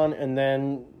early on, and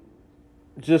then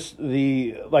just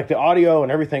the audio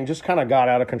and everything just kind of got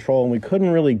out of control, and we couldn't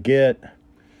really get.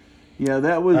 Yeah,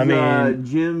 that was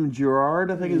Jim Gerard,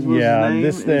 I think was his name.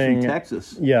 This thing, from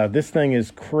Texas. Yeah, this thing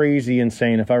is crazy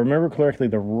insane. If I remember correctly,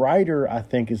 the rider I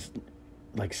think is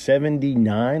like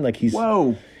 79. Like he's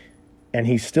and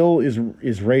he still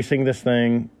is racing this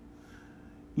thing.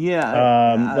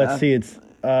 Yeah. Let's see. It's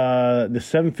the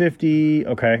 750.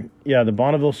 Okay. Yeah, the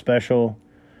Bonneville Special.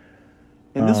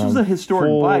 And this was a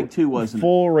historic bike too, wasn't it?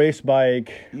 Full race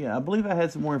bike. Yeah, I believe I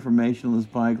had some more information on this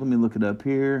bike. Let me look it up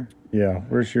here. Yeah,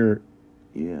 where's your...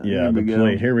 Yeah, the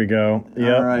plate. Here we go.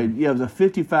 Yeah. All right. Yeah, it was a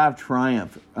 55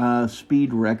 Triumph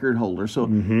speed record holder. So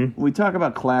when we talk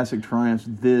about classic Triumphs,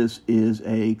 this is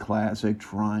a classic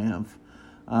Triumph.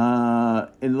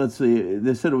 And let's see,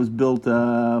 they said it was built in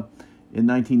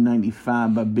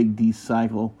 1995 by Big D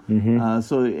Cycle.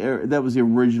 So that was the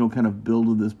original kind of build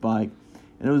of this bike.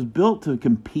 And it was built to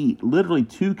compete, literally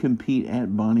to compete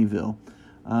at Bonneville.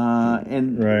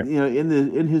 And you know,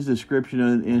 in his description,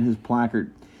 in his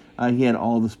placard, he had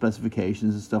all the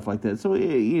specifications and stuff like that. So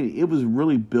it was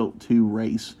really built to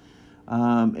race.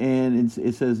 And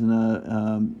it says in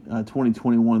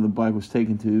 2021 the bike was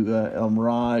taken to El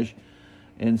Mirage,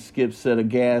 and Skip set a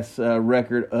gas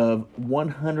record of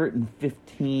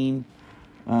 115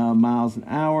 miles an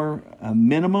hour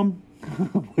minimum,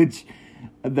 which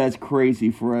that's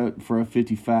crazy for a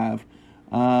 55.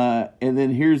 And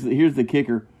then here's the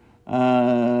kicker.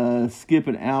 Skip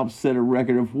and Alps set a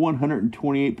record of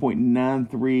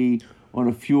 128.93 on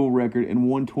a fuel record and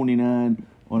 129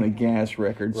 on a gas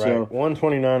record. Right. So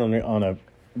 129 on a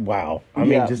wow. I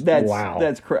mean, just wow.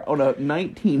 That's correct. On a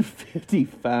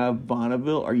 1955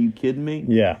 Bonneville. Are you kidding me?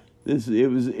 Yeah.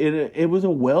 It was a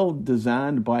well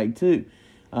designed bike too.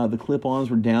 The clip-ons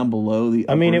were down below the.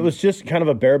 I mean, it was just kind of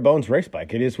a bare bones race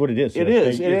bike. It is what it is. It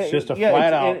is. It's just a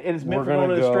flat out. And it's meant for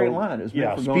going in a straight line. It's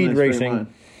meant for speed racing.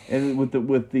 And with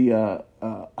the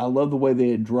I love the way they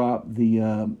had dropped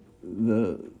the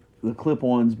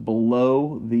clip-ons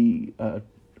below the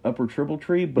upper triple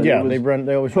tree, but they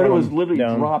always literally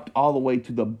down. dropped all the way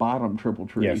to the bottom triple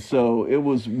tree. Yes. So it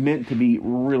was meant to be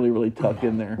really, really tucked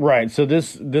in there. Right. So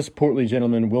this portly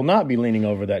gentleman will not be leaning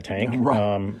over that tank.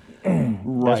 Right.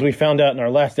 Right. As we found out in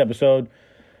our last episode,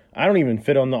 I don't even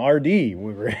fit on the RD. We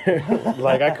were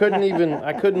like, I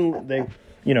couldn't. They,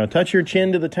 touch your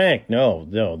chin to the tank. No.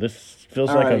 This feels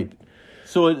all like right.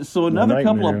 So another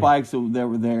couple of bikes that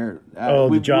were there.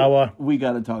 The Jawa. We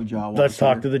got to talk Jawa. Let's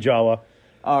talk to the Jawa.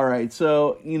 All right,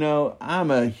 so,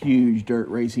 I'm a huge dirt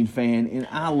racing fan, and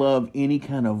I love any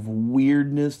kind of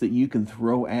weirdness that you can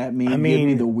throw at me. I mean, give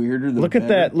me the weirder, the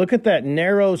better. Look at that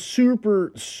narrow,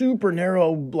 super, super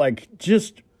narrow, like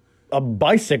just a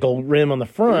bicycle rim on the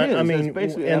front. It is. I mean,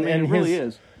 it really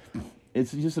is.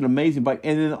 It's just an amazing bike.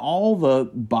 And then all the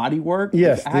bodywork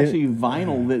is actually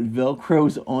vinyl that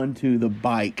Velcros onto the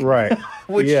bike. Right.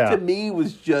 Which to me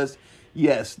was just,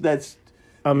 that's...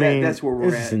 that's where we're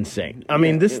at. This is insane. I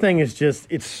mean, this thing is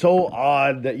it's so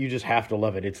odd that you just have to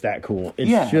love it. It's that cool.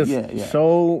 It's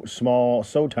so small,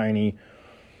 so tiny.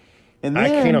 And then, I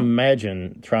can't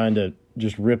imagine trying to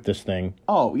just rip this thing.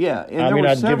 Oh, yeah. And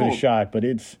I'd give it a shot, but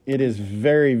it is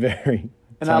very, very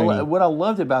tiny. What I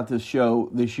loved about this show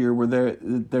this year were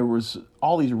there was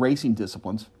all these racing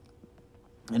disciplines,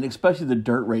 and especially the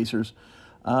dirt racers.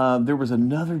 There was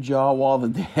another Jawa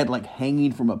that they had like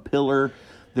hanging from a pillar.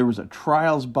 There was a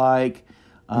trials bike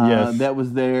that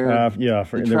was there.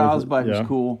 The trials bike was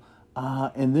cool.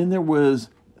 And then there was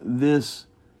this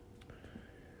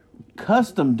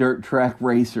custom dirt track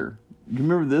racer. Do you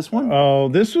remember this one? Oh,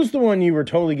 this was the one you were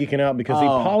totally geeking out because he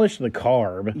polished the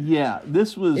carb. Yeah,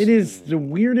 this was... It is the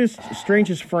weirdest,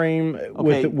 strangest frame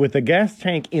with a gas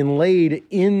tank inlaid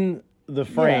in the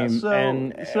frame.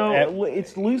 Yeah, so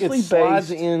it's loosely based... It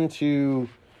slides into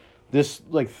this,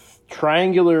 like...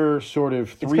 triangular sort of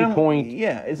three-point.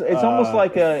 It's almost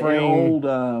like an old.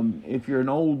 If you're an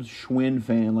old Schwinn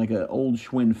fan, like an old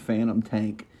Schwinn Phantom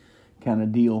tank kind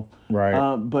of deal,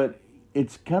 right? But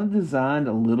it's kind of designed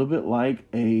a little bit like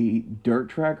a dirt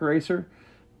track racer,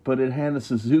 but it had a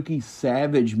Suzuki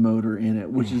Savage motor in it,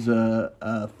 which is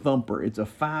a thumper. It's a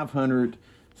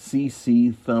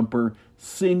 500cc thumper,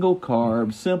 single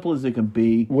carb, simple as it can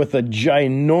be, with a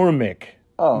ginormic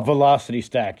velocity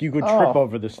stack. You could trip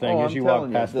over this thing as you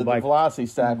walk past the bike. The velocity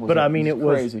stack was, but I mean,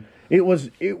 crazy. It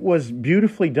was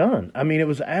beautifully done. I mean, it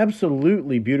was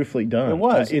absolutely beautifully done. It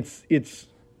was. It's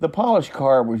the polished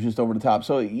car was just over the top.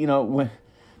 So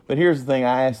but here's the thing.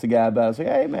 I asked the guy about it. I was like,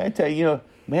 hey man, I tell you,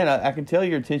 man, I can tell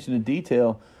your attention to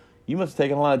detail. You must have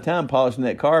taken a lot of time polishing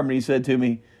that car. And he said to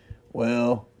me,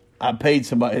 well, I paid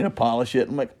somebody to polish it.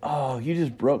 I'm like, oh, you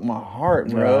just broke my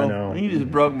heart, bro. I know. You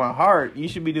just broke my heart. You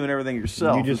should be doing everything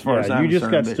yourself. You just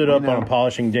got stood up on a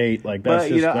polishing date. Like that's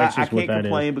just what that is. I can't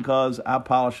complain because I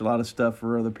polish a lot of stuff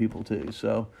for other people too.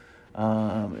 So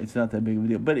it's not that big of a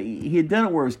deal. But he had done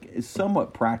it where it's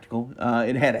somewhat practical.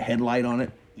 It had a headlight on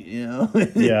it, Yeah.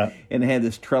 And it had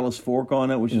this trellis fork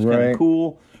on it, which is kind of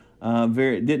cool.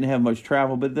 It didn't have much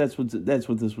travel, but that's what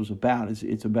this was about.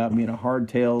 It's about being a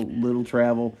hardtail, little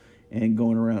travel, and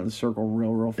going around the circle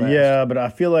real fast. Yeah, but I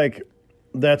feel like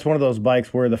that's one of those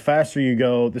bikes where the faster you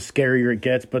go, the scarier it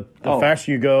gets. But the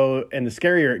faster you go and the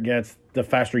scarier it gets, the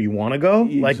faster you want to go.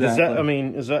 Exactly. Like,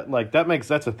 is that like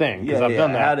that's a thing? Because I've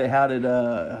done that. How did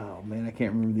oh man, I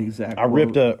can't remember the exact quote. I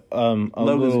ripped a Logan's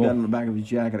little... got on the back of his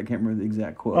jacket. I can't remember the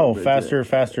exact quote. Oh,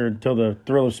 faster till the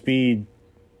thrill of speed.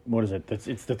 What is it?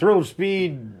 It's the thrill of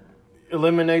speed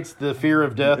eliminates the fear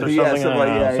of death or something. Something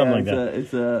like that.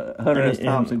 It's a Hunter S.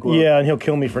 Thompson quote. Yeah, and he'll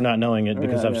kill me for not knowing it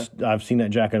because I've seen that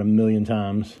jacket a million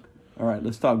times. All right,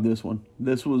 let's talk this one.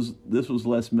 This was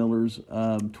Les Miller's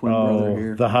twin brother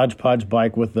here. The hodgepodge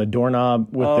bike with the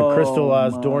doorknob, with the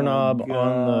crystallized doorknob God,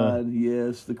 on the.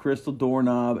 Yes, the crystal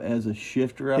doorknob as a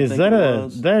shifter. That's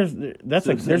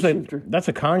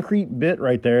a concrete bit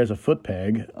right there as a foot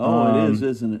peg. Oh, it is,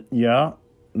 isn't it? Yeah.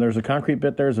 There's a concrete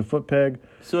bit there as a foot peg.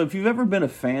 So if you've ever been a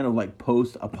fan of like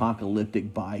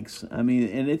post-apocalyptic bikes, I mean,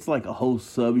 and it's like a whole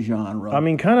subgenre. I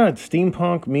mean, kind of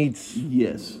steampunk meets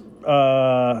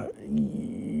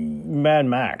Mad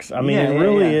Max. I mean, it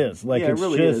really is. Like, it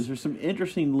really is. There's some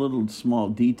interesting little small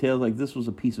details. Like this was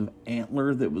a piece of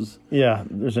antler that was. Yeah,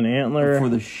 there's an antler for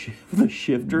the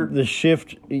shifter. The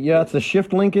shift. Yeah, it's the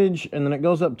shift linkage, and then it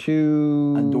goes up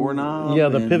to a doorknob. Yeah,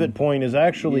 the pivot point is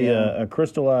actually a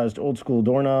crystallized old school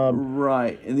doorknob.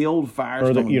 Right, and the old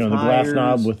Firestone the glass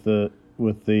knob with the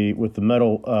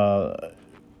metal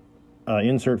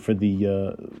insert for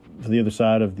the other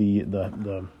side of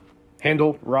the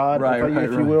handle rod,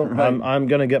 if you will. Right. I'm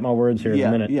gonna get my words here in a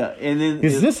minute. Yeah, and then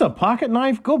is this a pocket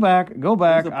knife? Go back.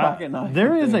 There's a pocket knife.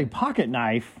 There is a pocket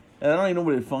knife. And I don't even know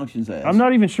what it functions as. I'm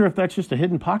not even sure if that's just a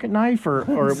hidden pocket knife or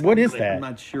what is that. I'm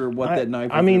not sure what that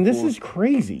knife is. I mean, this is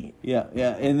crazy. Yeah,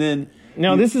 and then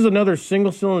now this is another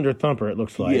single cylinder thumper. It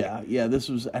looks like. Yeah. This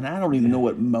was, and I don't even know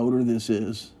what motor this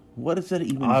is. What is it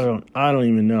even? I don't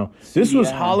even know. This was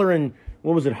Hollerin'.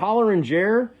 What was it? Hollerin'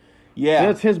 Jer? Yeah,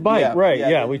 that's his bike, right?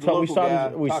 Yeah, we stopped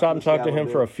and talked to him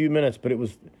for a few minutes, but it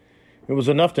was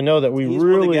enough to know that He's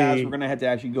really. One of the guys we're going to have to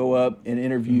actually go up and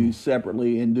interview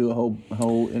separately and do a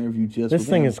whole interview just. This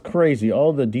thing is crazy,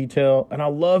 all the detail, and I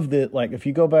love that. Like if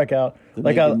you go back out,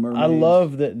 I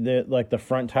love that like the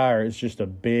front tire is just a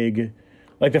big.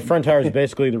 Like the front tire is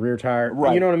basically the rear tire.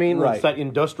 Right. You know what I mean? Right. It's that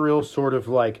industrial sort of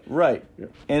like... Right.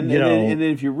 And then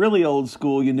if you're really old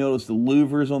school, you notice the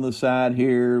louvers on the side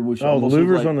here. Which the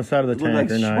louvers on the side of the tank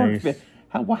are nice.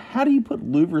 How do you put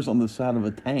louvers on the side of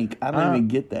a tank? I don't even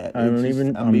get that. I'm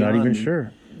not even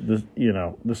sure.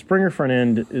 The Springer front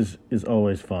end is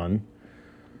always fun.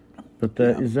 But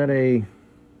is that a... I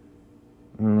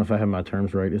don't know if I have my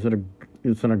terms right.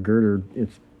 It's on a girder.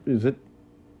 It's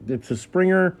a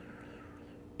Springer...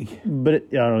 But I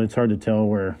don't know. It's hard to tell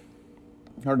where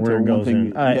it goes in.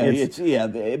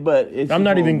 But it's. I'm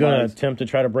not even going to attempt to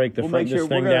try to break this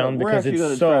thing down because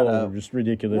it's so just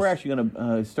ridiculous. We're actually going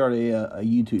to start a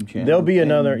YouTube channel. There'll be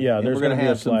another. Yeah, there's going to be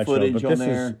a some footage on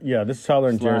there. This is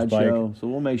Hollerin' Jer's bike. So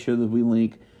we'll make sure that we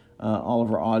link all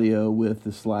of our audio with the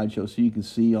slideshow so you can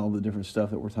see all the different stuff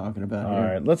that we're talking about. All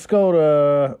right, let's go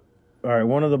to. All right,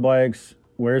 one of the bikes.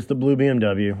 Where's the blue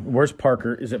BMW? Where's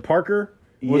Parker? Is it Parker?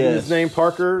 Wasn't his name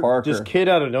Parker? This kid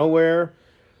out of nowhere.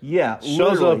 Yeah,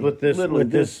 shows up with this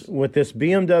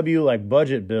BMW like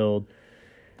budget build.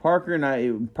 Parker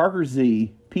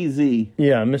Z, PZ.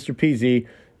 Yeah, Mr. PZ.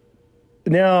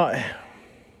 Now,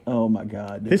 oh my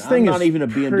God, this thing is not even a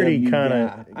BMW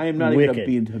guy. I am not even a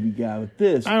BMW guy with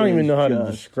this. I don't even know how to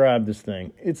describe this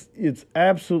thing. It's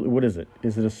absolutely. What is it?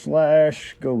 Is it a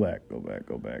slash? Go back.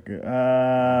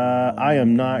 I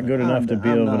am not good enough to be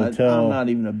able to tell. I'm not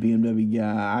even a BMW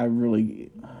guy. I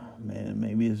really, man,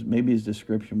 maybe his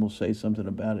description will say something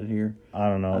about it here. I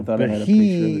don't know. I thought I had a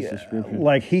picture of his description.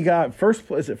 Like he got first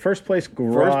place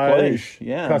garage.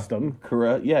 Yeah, custom.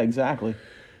 Correct. Yeah, exactly.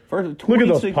 First, look at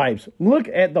those pipes. Look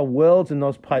at the welds in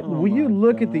those pipes. Oh, Will you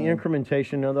look God. at the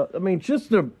incrementation of the? I mean, just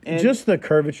the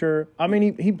curvature. I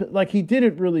mean, he did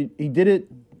it really. He did it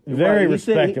very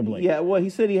respectably. He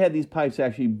said he had these pipes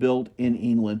actually built in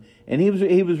England, and he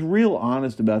was real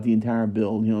honest about the entire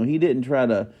build. You know, he didn't try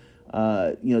to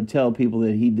tell people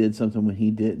that he did something when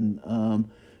he didn't.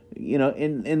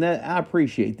 And that I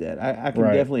appreciate that. I can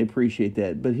definitely appreciate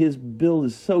that. But his build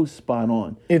is so spot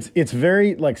on. It's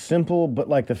very like simple, but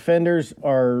like the fenders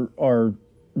are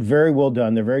very well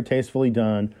done. They're very tastefully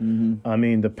done. Mm-hmm. I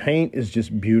mean, the paint is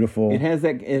just beautiful. It has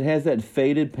that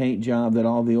faded paint job that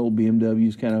all the old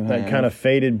BMWs kind of have. That kind of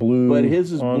faded blue. But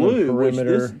his is on blue. The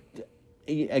perimeter.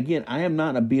 Again, I am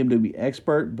not a BMW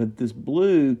expert, but this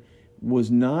blue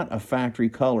was not a factory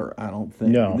color, I don't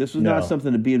think. No, this was not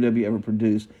something that BMW ever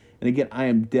produced. And again, I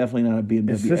am definitely not a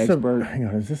BMW expert. Hang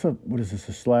on, what is this,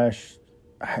 a slash?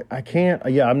 I can't,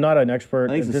 I'm not an expert.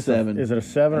 I think it's a 7. Is it a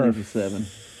 7 or a 7?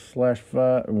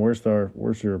 /5? And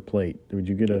where's your plate? Did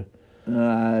you get a...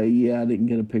 I didn't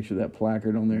get a picture of that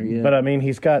placard on there yet. But, I mean,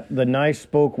 he's got the nice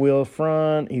spoke wheel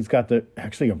front. He's got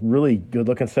actually a really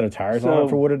good-looking set of tires on it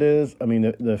for what it is. I mean,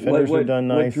 the fenders are done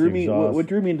nice. What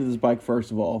drew me into this bike, first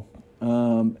of all,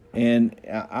 and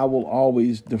I will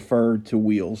always defer to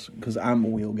wheels because I'm a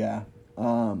wheel guy.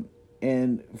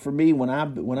 And for me, when I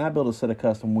build a set of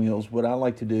custom wheels, what I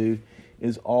like to do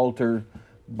is alter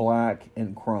black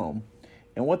and chrome.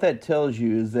 And what that tells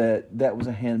you is that was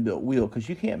a hand-built wheel because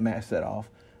you can't mask that off.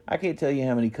 I can't tell you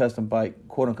how many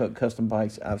quote-unquote custom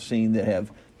bikes I've seen that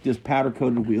have just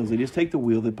powder-coated wheels. They just take the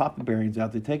wheel, they pop the bearings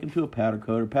out, they take them to a powder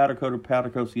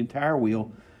coats the entire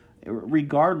wheel,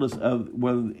 regardless of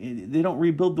whether they don't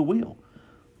rebuild the wheel.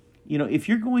 You know, if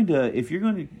you're going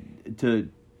to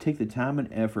take the time and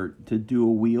effort to do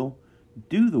a wheel,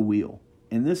 do the wheel.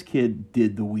 And this kid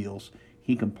did the wheels.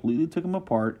 He completely took them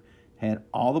apart, had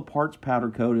all the parts powder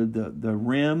coated. The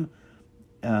rim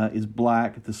is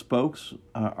black. The spokes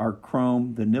are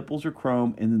chrome. The nipples are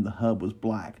chrome, and then the hub was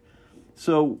black.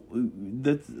 So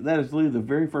that is literally the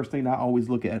very first thing I always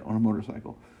look at on a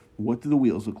motorcycle. What do the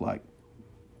wheels look like?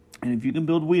 And if you can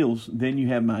build wheels, then you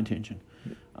have my attention.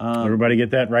 Everybody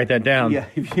get that? Write that down. Yeah,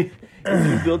 if you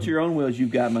built your own wheels,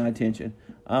 you've got my attention.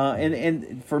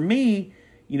 And for me,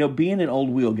 you know, being an old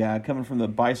wheel guy, coming from the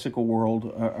bicycle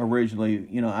world originally,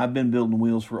 you know, I've been building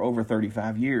wheels for over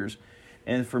 35 years.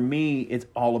 And for me, it's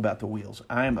all about the wheels.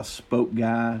 I am a spoke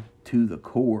guy to the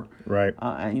core. Right.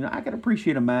 You know, I can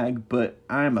appreciate a mag, but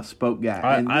I'm a spoke guy.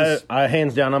 I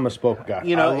hands down, I'm a spoke guy.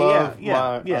 You know,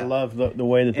 I love the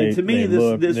way that and to me,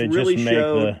 this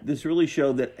really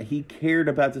showed that he cared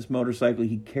about this motorcycle.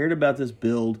 He cared about this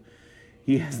build.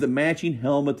 He has the matching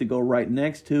helmet to go right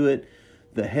next to it.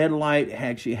 The headlight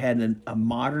actually had a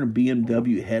modern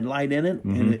BMW headlight in it,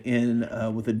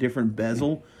 and with a different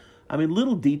bezel. I mean,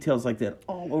 little details like that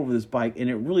all over this bike, and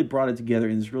it really brought it together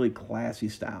in this really classy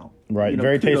style. Right, you know,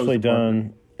 very tastefully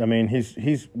done. I mean,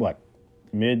 he's what,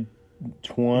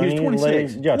 mid-20s? He's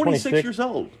 26. Yeah, 26 years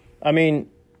old. I mean,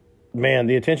 man,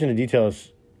 the attention to detail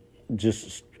is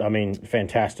just, I mean,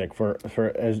 fantastic for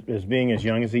as being as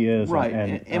young as he is. Right,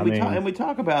 and we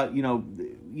talk about, you know,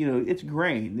 it's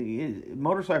grain.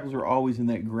 Motorcycles are always in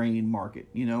that grain market.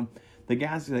 You know, the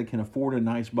guys that can afford a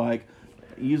nice bike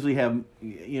usually have,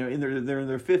 you know, they're in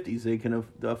their 50s. They can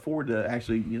afford to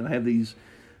actually, you know, have these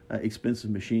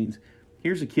expensive machines.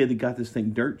 Here's a kid that got this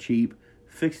thing dirt cheap,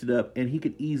 fixed it up, and he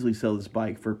could easily sell this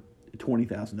bike for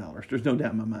 $20,000. There's no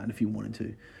doubt in my mind if he wanted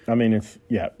to. I mean, it's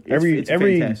a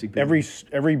fantastic build.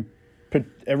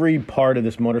 every part of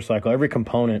this motorcycle, every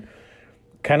component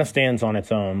kind of stands on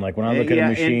its own. Like when I look at a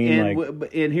machine,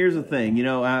 and here's the thing, you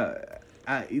know,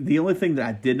 I the only thing that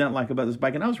I did not like about this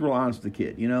bike, and I was real honest with the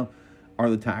kid, you know, are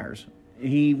the tires.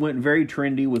 He went very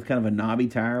trendy with kind of a knobby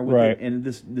tire with it, and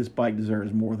this bike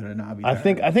deserves more than a knobby tire.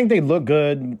 I think they look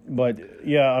good, but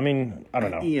yeah, I mean, I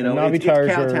don't know. You know, knobby it's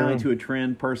tires kowtowing to a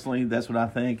trend. Personally, that's what I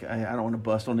think. I don't want to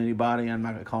bust on anybody. I'm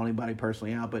not going to call anybody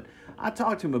personally out, but I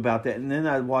talked to him about that, and then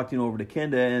I walked him over to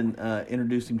Kenda and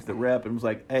introduced him to the rep, and was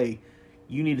like, "Hey,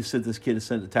 you need to send this kid a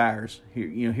set of tires. Here,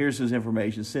 you know, here's his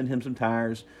information. Send him some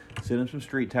tires. Send him some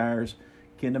street tires.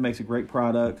 Kenda makes a great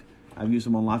product. I've used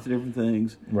them on lots of different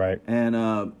things." Right. And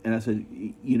I said,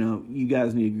 you know, you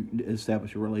guys need to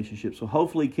establish a relationship. So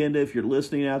hopefully, Kenda, if you're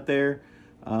listening out there,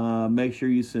 make sure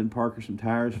you send Parker some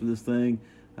tires for this thing.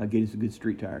 Get him some good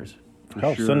street tires.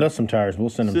 Sure. Send us some tires. We'll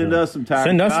send them. Send us some tires.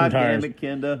 Send us some tires. Damn it,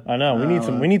 Kenda. I know.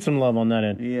 We need some love on that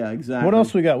end. Yeah, exactly. What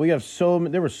else we got? We have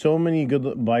there were so many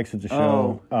good bikes at the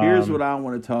show. Here's what I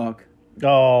want to talk.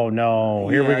 Oh no!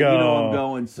 Here we go. You know I'm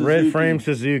going. Suzuki. Red frame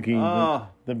Suzuki.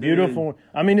 The beautiful.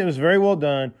 I mean, it was very well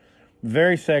done,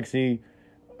 very sexy.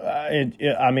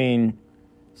 I mean,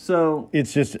 so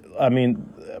it's just. I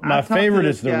mean, my favorite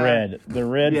is the red. The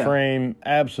red frame,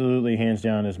 absolutely, hands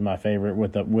down, is my favorite.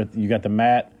 With you got the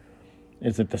matte.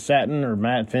 Is it the satin or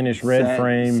matte finish red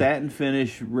frame? Satin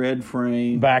finish red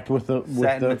frame. Backed with the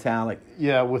satin metallic.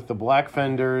 Yeah, with the black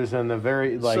fenders and the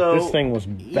this thing was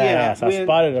badass. I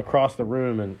spotted it across the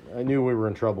room and I knew we were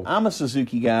in trouble. I'm a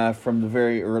Suzuki guy from the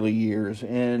very early years,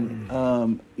 and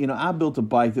I built a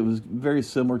bike that was very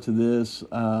similar to this.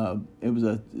 It was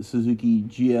a Suzuki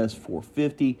GS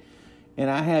 450, and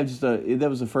I have that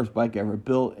was the first bike I ever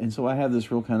built, and so I have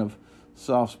this real kind of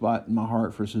soft spot in my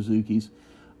heart for Suzukis.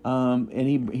 And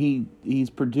he's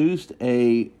produced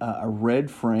a red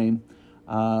frame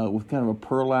with kind of a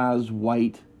pearlized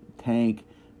white tank,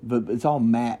 but it's all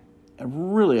matte.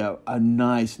 Really a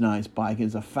nice bike.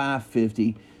 It's a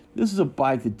 550. This is a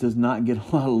bike that does not get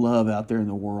a lot of love out there in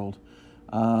the world.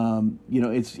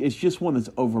 It's just one that's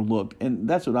overlooked, and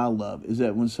that's what I love, is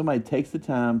that when somebody takes the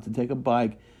time to take a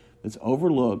bike that's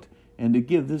overlooked and to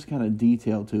give this kind of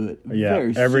detail to it.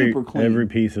 Super clean. Every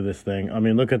piece of this thing. I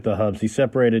mean, look at the hubs. He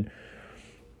separated.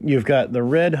 You've got the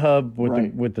red hub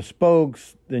with the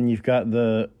spokes. Then you've got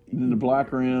the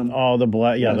black rim. Oh, the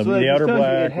black. Yeah, the outer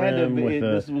black rim.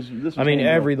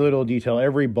 Every little detail,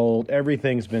 every bolt,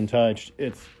 everything's been touched.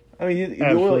 It's.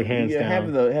 Absolutely hands down.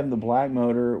 Having the black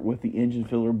motor with the engine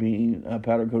filler being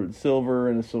powder coated silver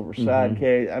and a silver side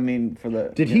case. I mean, for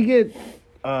the. Did he get?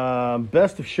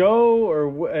 Best of show,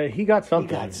 or he got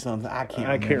something. I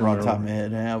can't remember off the top of my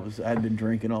head. I'd been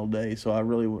drinking all day, so I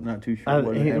really was not too sure.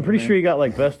 I'm pretty sure he got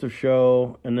like best of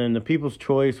show, and then the People's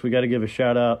Choice. We got to give a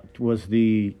shout out. Was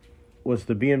the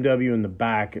BMW in the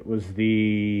back? It was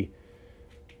the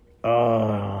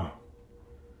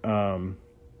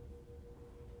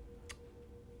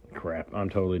crap. I'm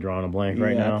totally drawing a blank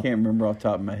right now. I can't remember off the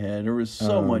top of my head. There was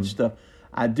so much stuff.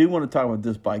 I do want to talk about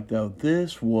this bike, though.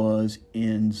 This was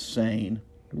insane.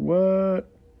 What?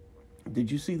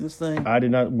 Did you see this thing? I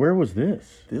did not. Where was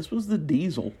this? This was the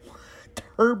diesel.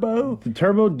 The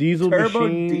turbo diesel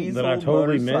machine that I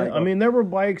totally meant. I mean, there were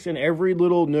bikes in every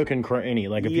little nook and cranny.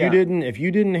 Like, if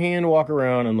you didn't hand walk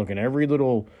around and look in every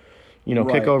little...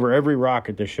 kick over every rock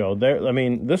at this show.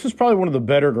 This is probably one of the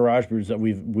better garage brews that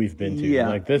we've been to. Yeah,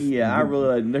 like this. Yeah, I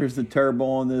really like. There's the turbo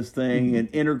on this thing, an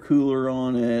intercooler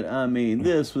on it. I mean,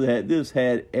 this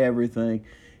had everything,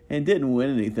 and didn't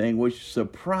win anything, which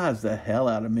surprised the hell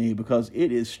out of me because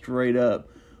it is straight up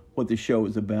what the show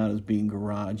is about, as being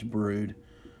garage brewed.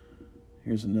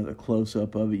 Here's another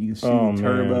close-up of it. You can see the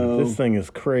turbo. Man, this thing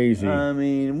is crazy. I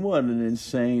mean, what an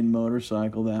insane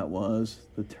motorcycle that was.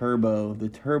 The turbo.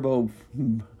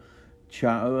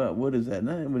 What is that?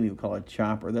 I wouldn't even call it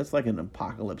chopper. That's like an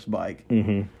apocalypse bike.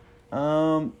 Mm-hmm.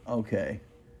 Okay.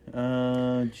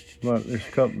 There's a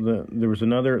couple. There was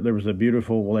a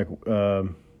beautiful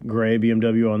gray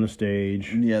BMW on the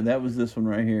stage. Yeah, that was this one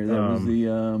right here. That was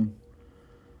the.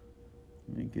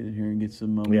 Let me get it here and get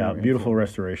some. Beautiful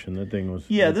restoration. That thing was.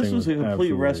 Yeah, this was a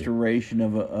complete restoration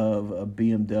of a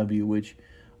BMW, which,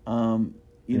 I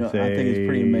think is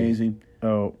pretty amazing.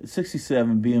 Oh,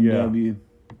 67 BMW.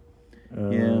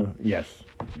 Yes.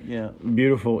 Yeah.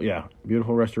 Beautiful. Yeah,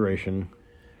 beautiful restoration.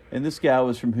 And this guy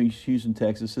was from Houston,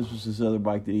 Texas. This was his other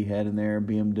bike that he had in there,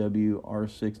 BMW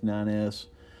R6 9S.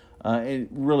 And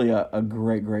really a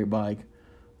great bike.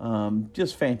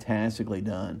 Just fantastically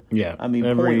done. Yeah, I mean,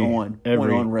 point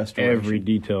on restoration. Every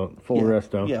detail, full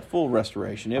resto. Yeah, full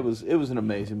restoration. It was an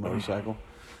amazing motorcycle.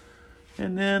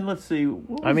 And then let's see.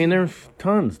 There's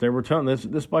tons. There were tons.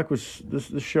 This bike was this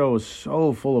show was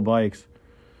so full of bikes.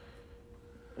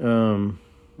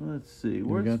 Let's see.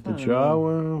 We got the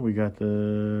Jawa. We got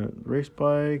the race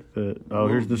bike.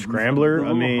 Here's the Scrambler.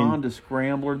 The Honda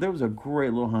Scrambler. There was a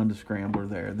great little Honda Scrambler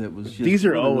there that was just. These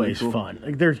are always cool. Fun.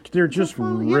 Like they're just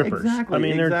rippers. Yeah,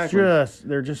 exactly.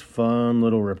 They're just fun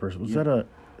little rippers. Was that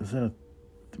the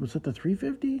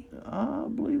 350? I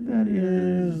believe that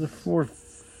is the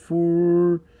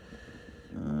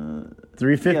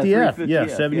 350F. Yeah,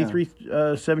 73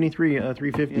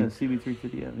 350. Yeah,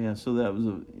 CB350F. Yeah, so that was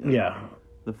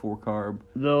the 4-carb.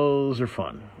 Those are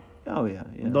fun. Oh yeah.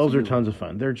 Those are tons of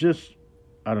fun. They're just,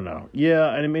 I don't know.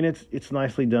 Yeah, it's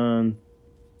nicely done.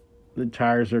 The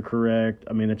tires are correct.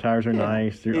 The tires are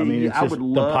nice.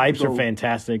 The pipes are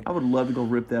fantastic. I would love to go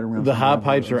rip that around. The hot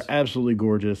pipes are absolutely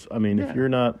gorgeous. If you're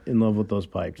not in love with those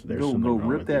pipes, there's something wrong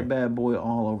rip that bad boy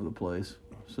all over the place.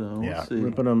 So let's see.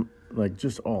 Ripping them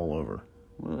just all over.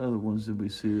 What other ones did we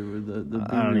see? There were the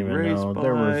I don't even know.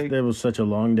 There was such a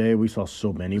long day. We saw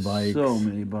so many bikes. So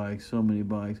many bikes.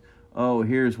 Oh,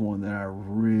 here's one that I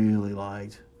really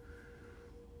liked.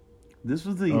 This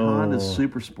was the Honda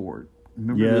Super Sport.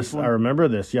 Remember yes, this one? I remember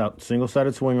this. Yeah,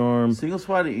 single-sided swing arm.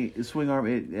 Single-sided swing arm,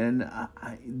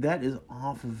 that is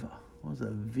off of what was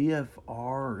it, VFR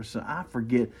or something? I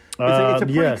forget. It's a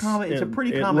pretty common. It's a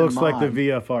pretty common. It looks mod. like the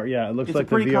VFR. Yeah, it looks it's like a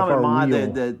pretty the VFR common mod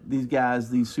wheel. that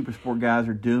these super sport guys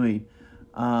are doing.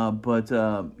 But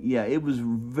it was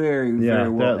very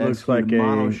well that looks like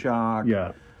monoshock.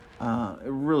 Yeah,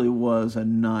 it really was a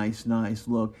nice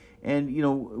look. And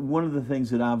one of the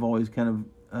things that I've always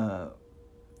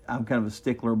I'm kind of a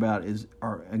stickler about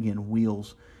are again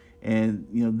wheels. And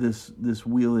this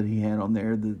wheel that he had on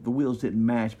there, the wheels didn't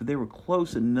match, but they were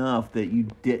close enough that you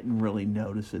didn't really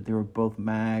notice it. They were both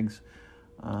mags.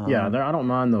 I don't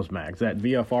mind those mags. That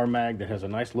VFR mag that has a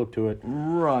nice look to it.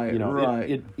 Right,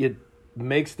 right. It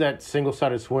makes that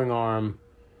single-sided swing arm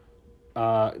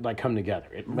come together.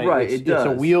 It does. It's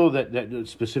a wheel that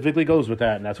specifically goes with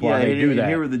that, and that's why they do that.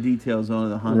 Here were the details on it.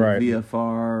 The Honda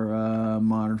VFR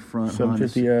modern front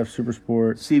 750F Super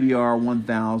Sport CBR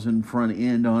 1000 front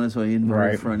end on it, so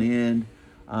inverted front end.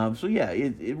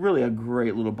 It really a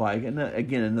great little bike, and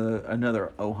again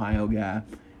another Ohio guy,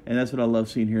 and that's what I love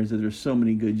seeing here is that there's so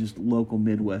many good just local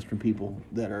Midwestern people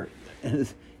that are. You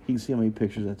can see how many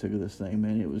pictures I took of this thing,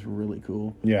 man. It was really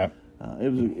cool. Yeah.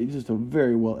 It was just a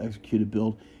very well executed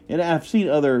build, and I've seen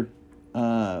other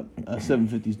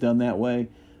 750s done that way,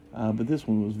 but this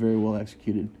one was very well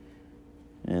executed.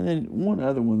 And then one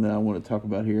other one that I want to talk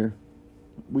about here,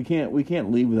 we can't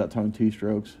leave without talking two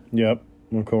strokes. Yep,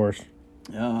 of course.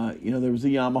 There was a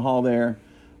Yamaha there,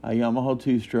 a Yamaha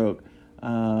two stroke,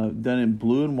 done in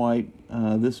blue and white.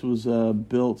 This was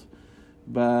built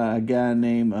by a guy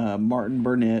named Martin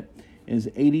Burnett. Is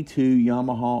 82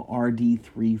 Yamaha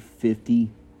RD350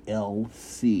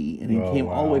 LC, and he came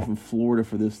all the way from Florida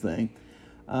for this thing.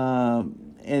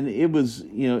 And it was,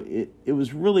 it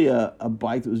was really a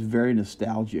bike that was very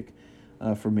nostalgic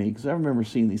for me because I remember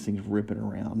seeing these things ripping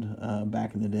around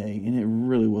back in the day, and it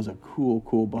really was a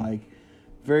cool bike.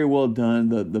 Very well done.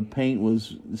 The paint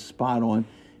was spot on.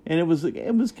 And it was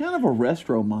kind of a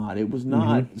retro mod. It was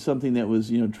not something that was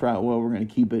we're going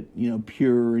to keep it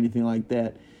pure or anything like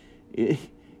that.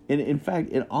 In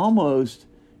fact, it almost,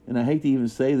 and I hate to even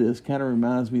say this, kind of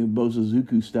reminds me of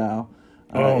Bosuzuku style.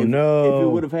 If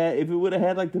it would have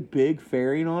had like the big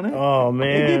fairing on it. Oh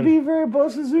man, it'd be very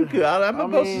Bosuzuku. I'm a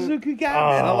Bosuzuku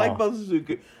guy, man. I like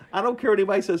Bosuzuku. I don't care what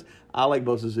anybody says. I like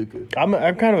Bosuzuku. I'm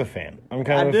kind of a fan. I'm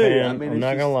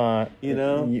not gonna lie.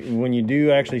 When you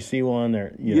do actually see one,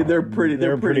 they're pretty.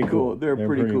 They're pretty cool. They're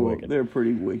pretty cool. Wicked. They're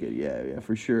pretty wicked. Yeah,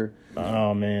 for sure.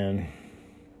 Oh man.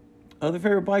 Other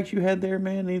favorite bikes you had there,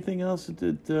 man? Anything else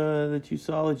that you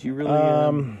saw that you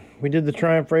really? We did the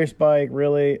Triumph race bike.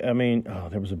 Really, I mean,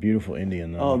 there was a beautiful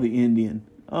Indian though. Oh, the Indian!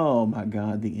 Oh my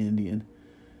God, the Indian!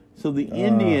 So the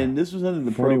Indian, this was under the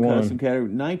 41. Pro Custom category,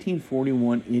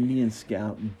 1941 Indian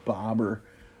Scout Bobber,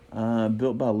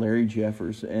 built by Larry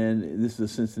Jeffers, and this is a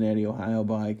Cincinnati, Ohio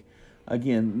bike.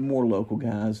 Again, more local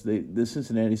guys. The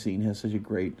Cincinnati scene has such a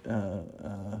great.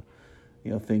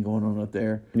 Thing going on up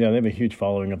there. Yeah, they have a huge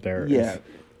following up there. Yeah,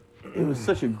 it was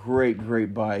such a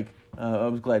great bike. I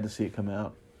was glad to see it come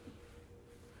out.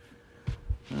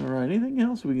 All right, anything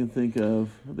else we can think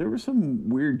of? There were some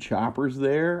weird choppers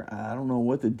there. I don't know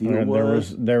what the deal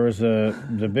was. There was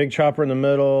the big chopper in the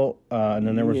middle, and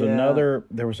then there was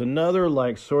another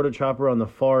like sort of chopper on the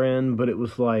far end, but it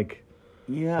was like.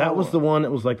 Yeah, that was the one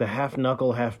that was like the half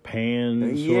knuckle, half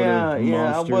pan sort of monster.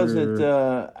 I wasn't.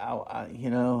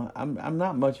 I'm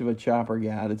not much of a chopper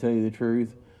guy, to tell you the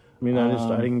truth. I mean,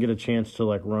 I didn't get a chance to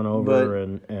like run over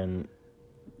and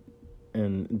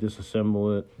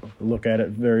disassemble it, look at it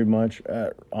very much.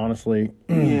 Honestly.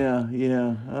 Yeah.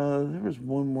 There was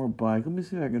one more bike. Let me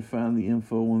see if I can find the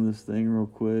info on this thing real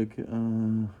quick.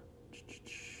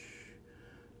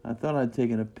 I thought I'd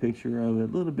taken a picture of it.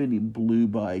 A little bitty blue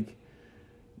bike.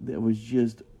 That was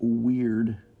just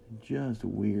weird,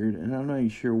 and I'm not even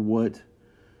sure what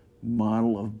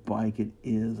model of bike it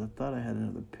is. I thought I had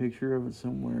another picture of it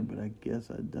somewhere, but I guess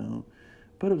I don't.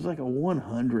 But it was like a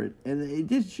 100, and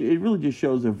it really just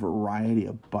shows a variety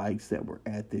of bikes that were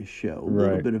at this show, a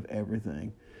little bit of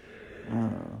everything.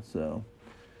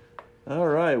 All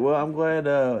right, well, I'm glad,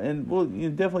 and we'll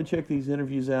definitely check these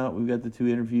interviews out. We've got the two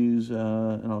interviews,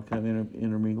 and I'll kind of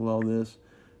intermingle all this,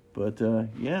 but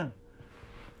yeah.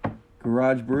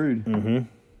 Garage Brood,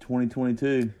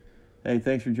 2022. Hey,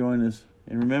 thanks for joining us.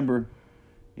 And remember,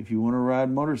 if you want to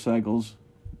ride motorcycles,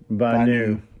 buy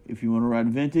new. If you want to ride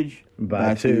vintage,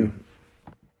 buy two.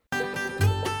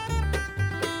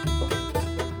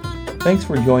 Thanks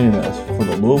for joining us for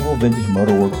the Louisville Vintage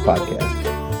Motorworks podcast.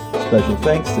 Special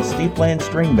thanks to Steepland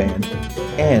String Band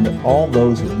and all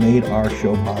those who made our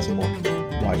show possible.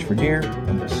 watch for deer,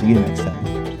 and we'll see you next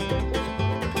time.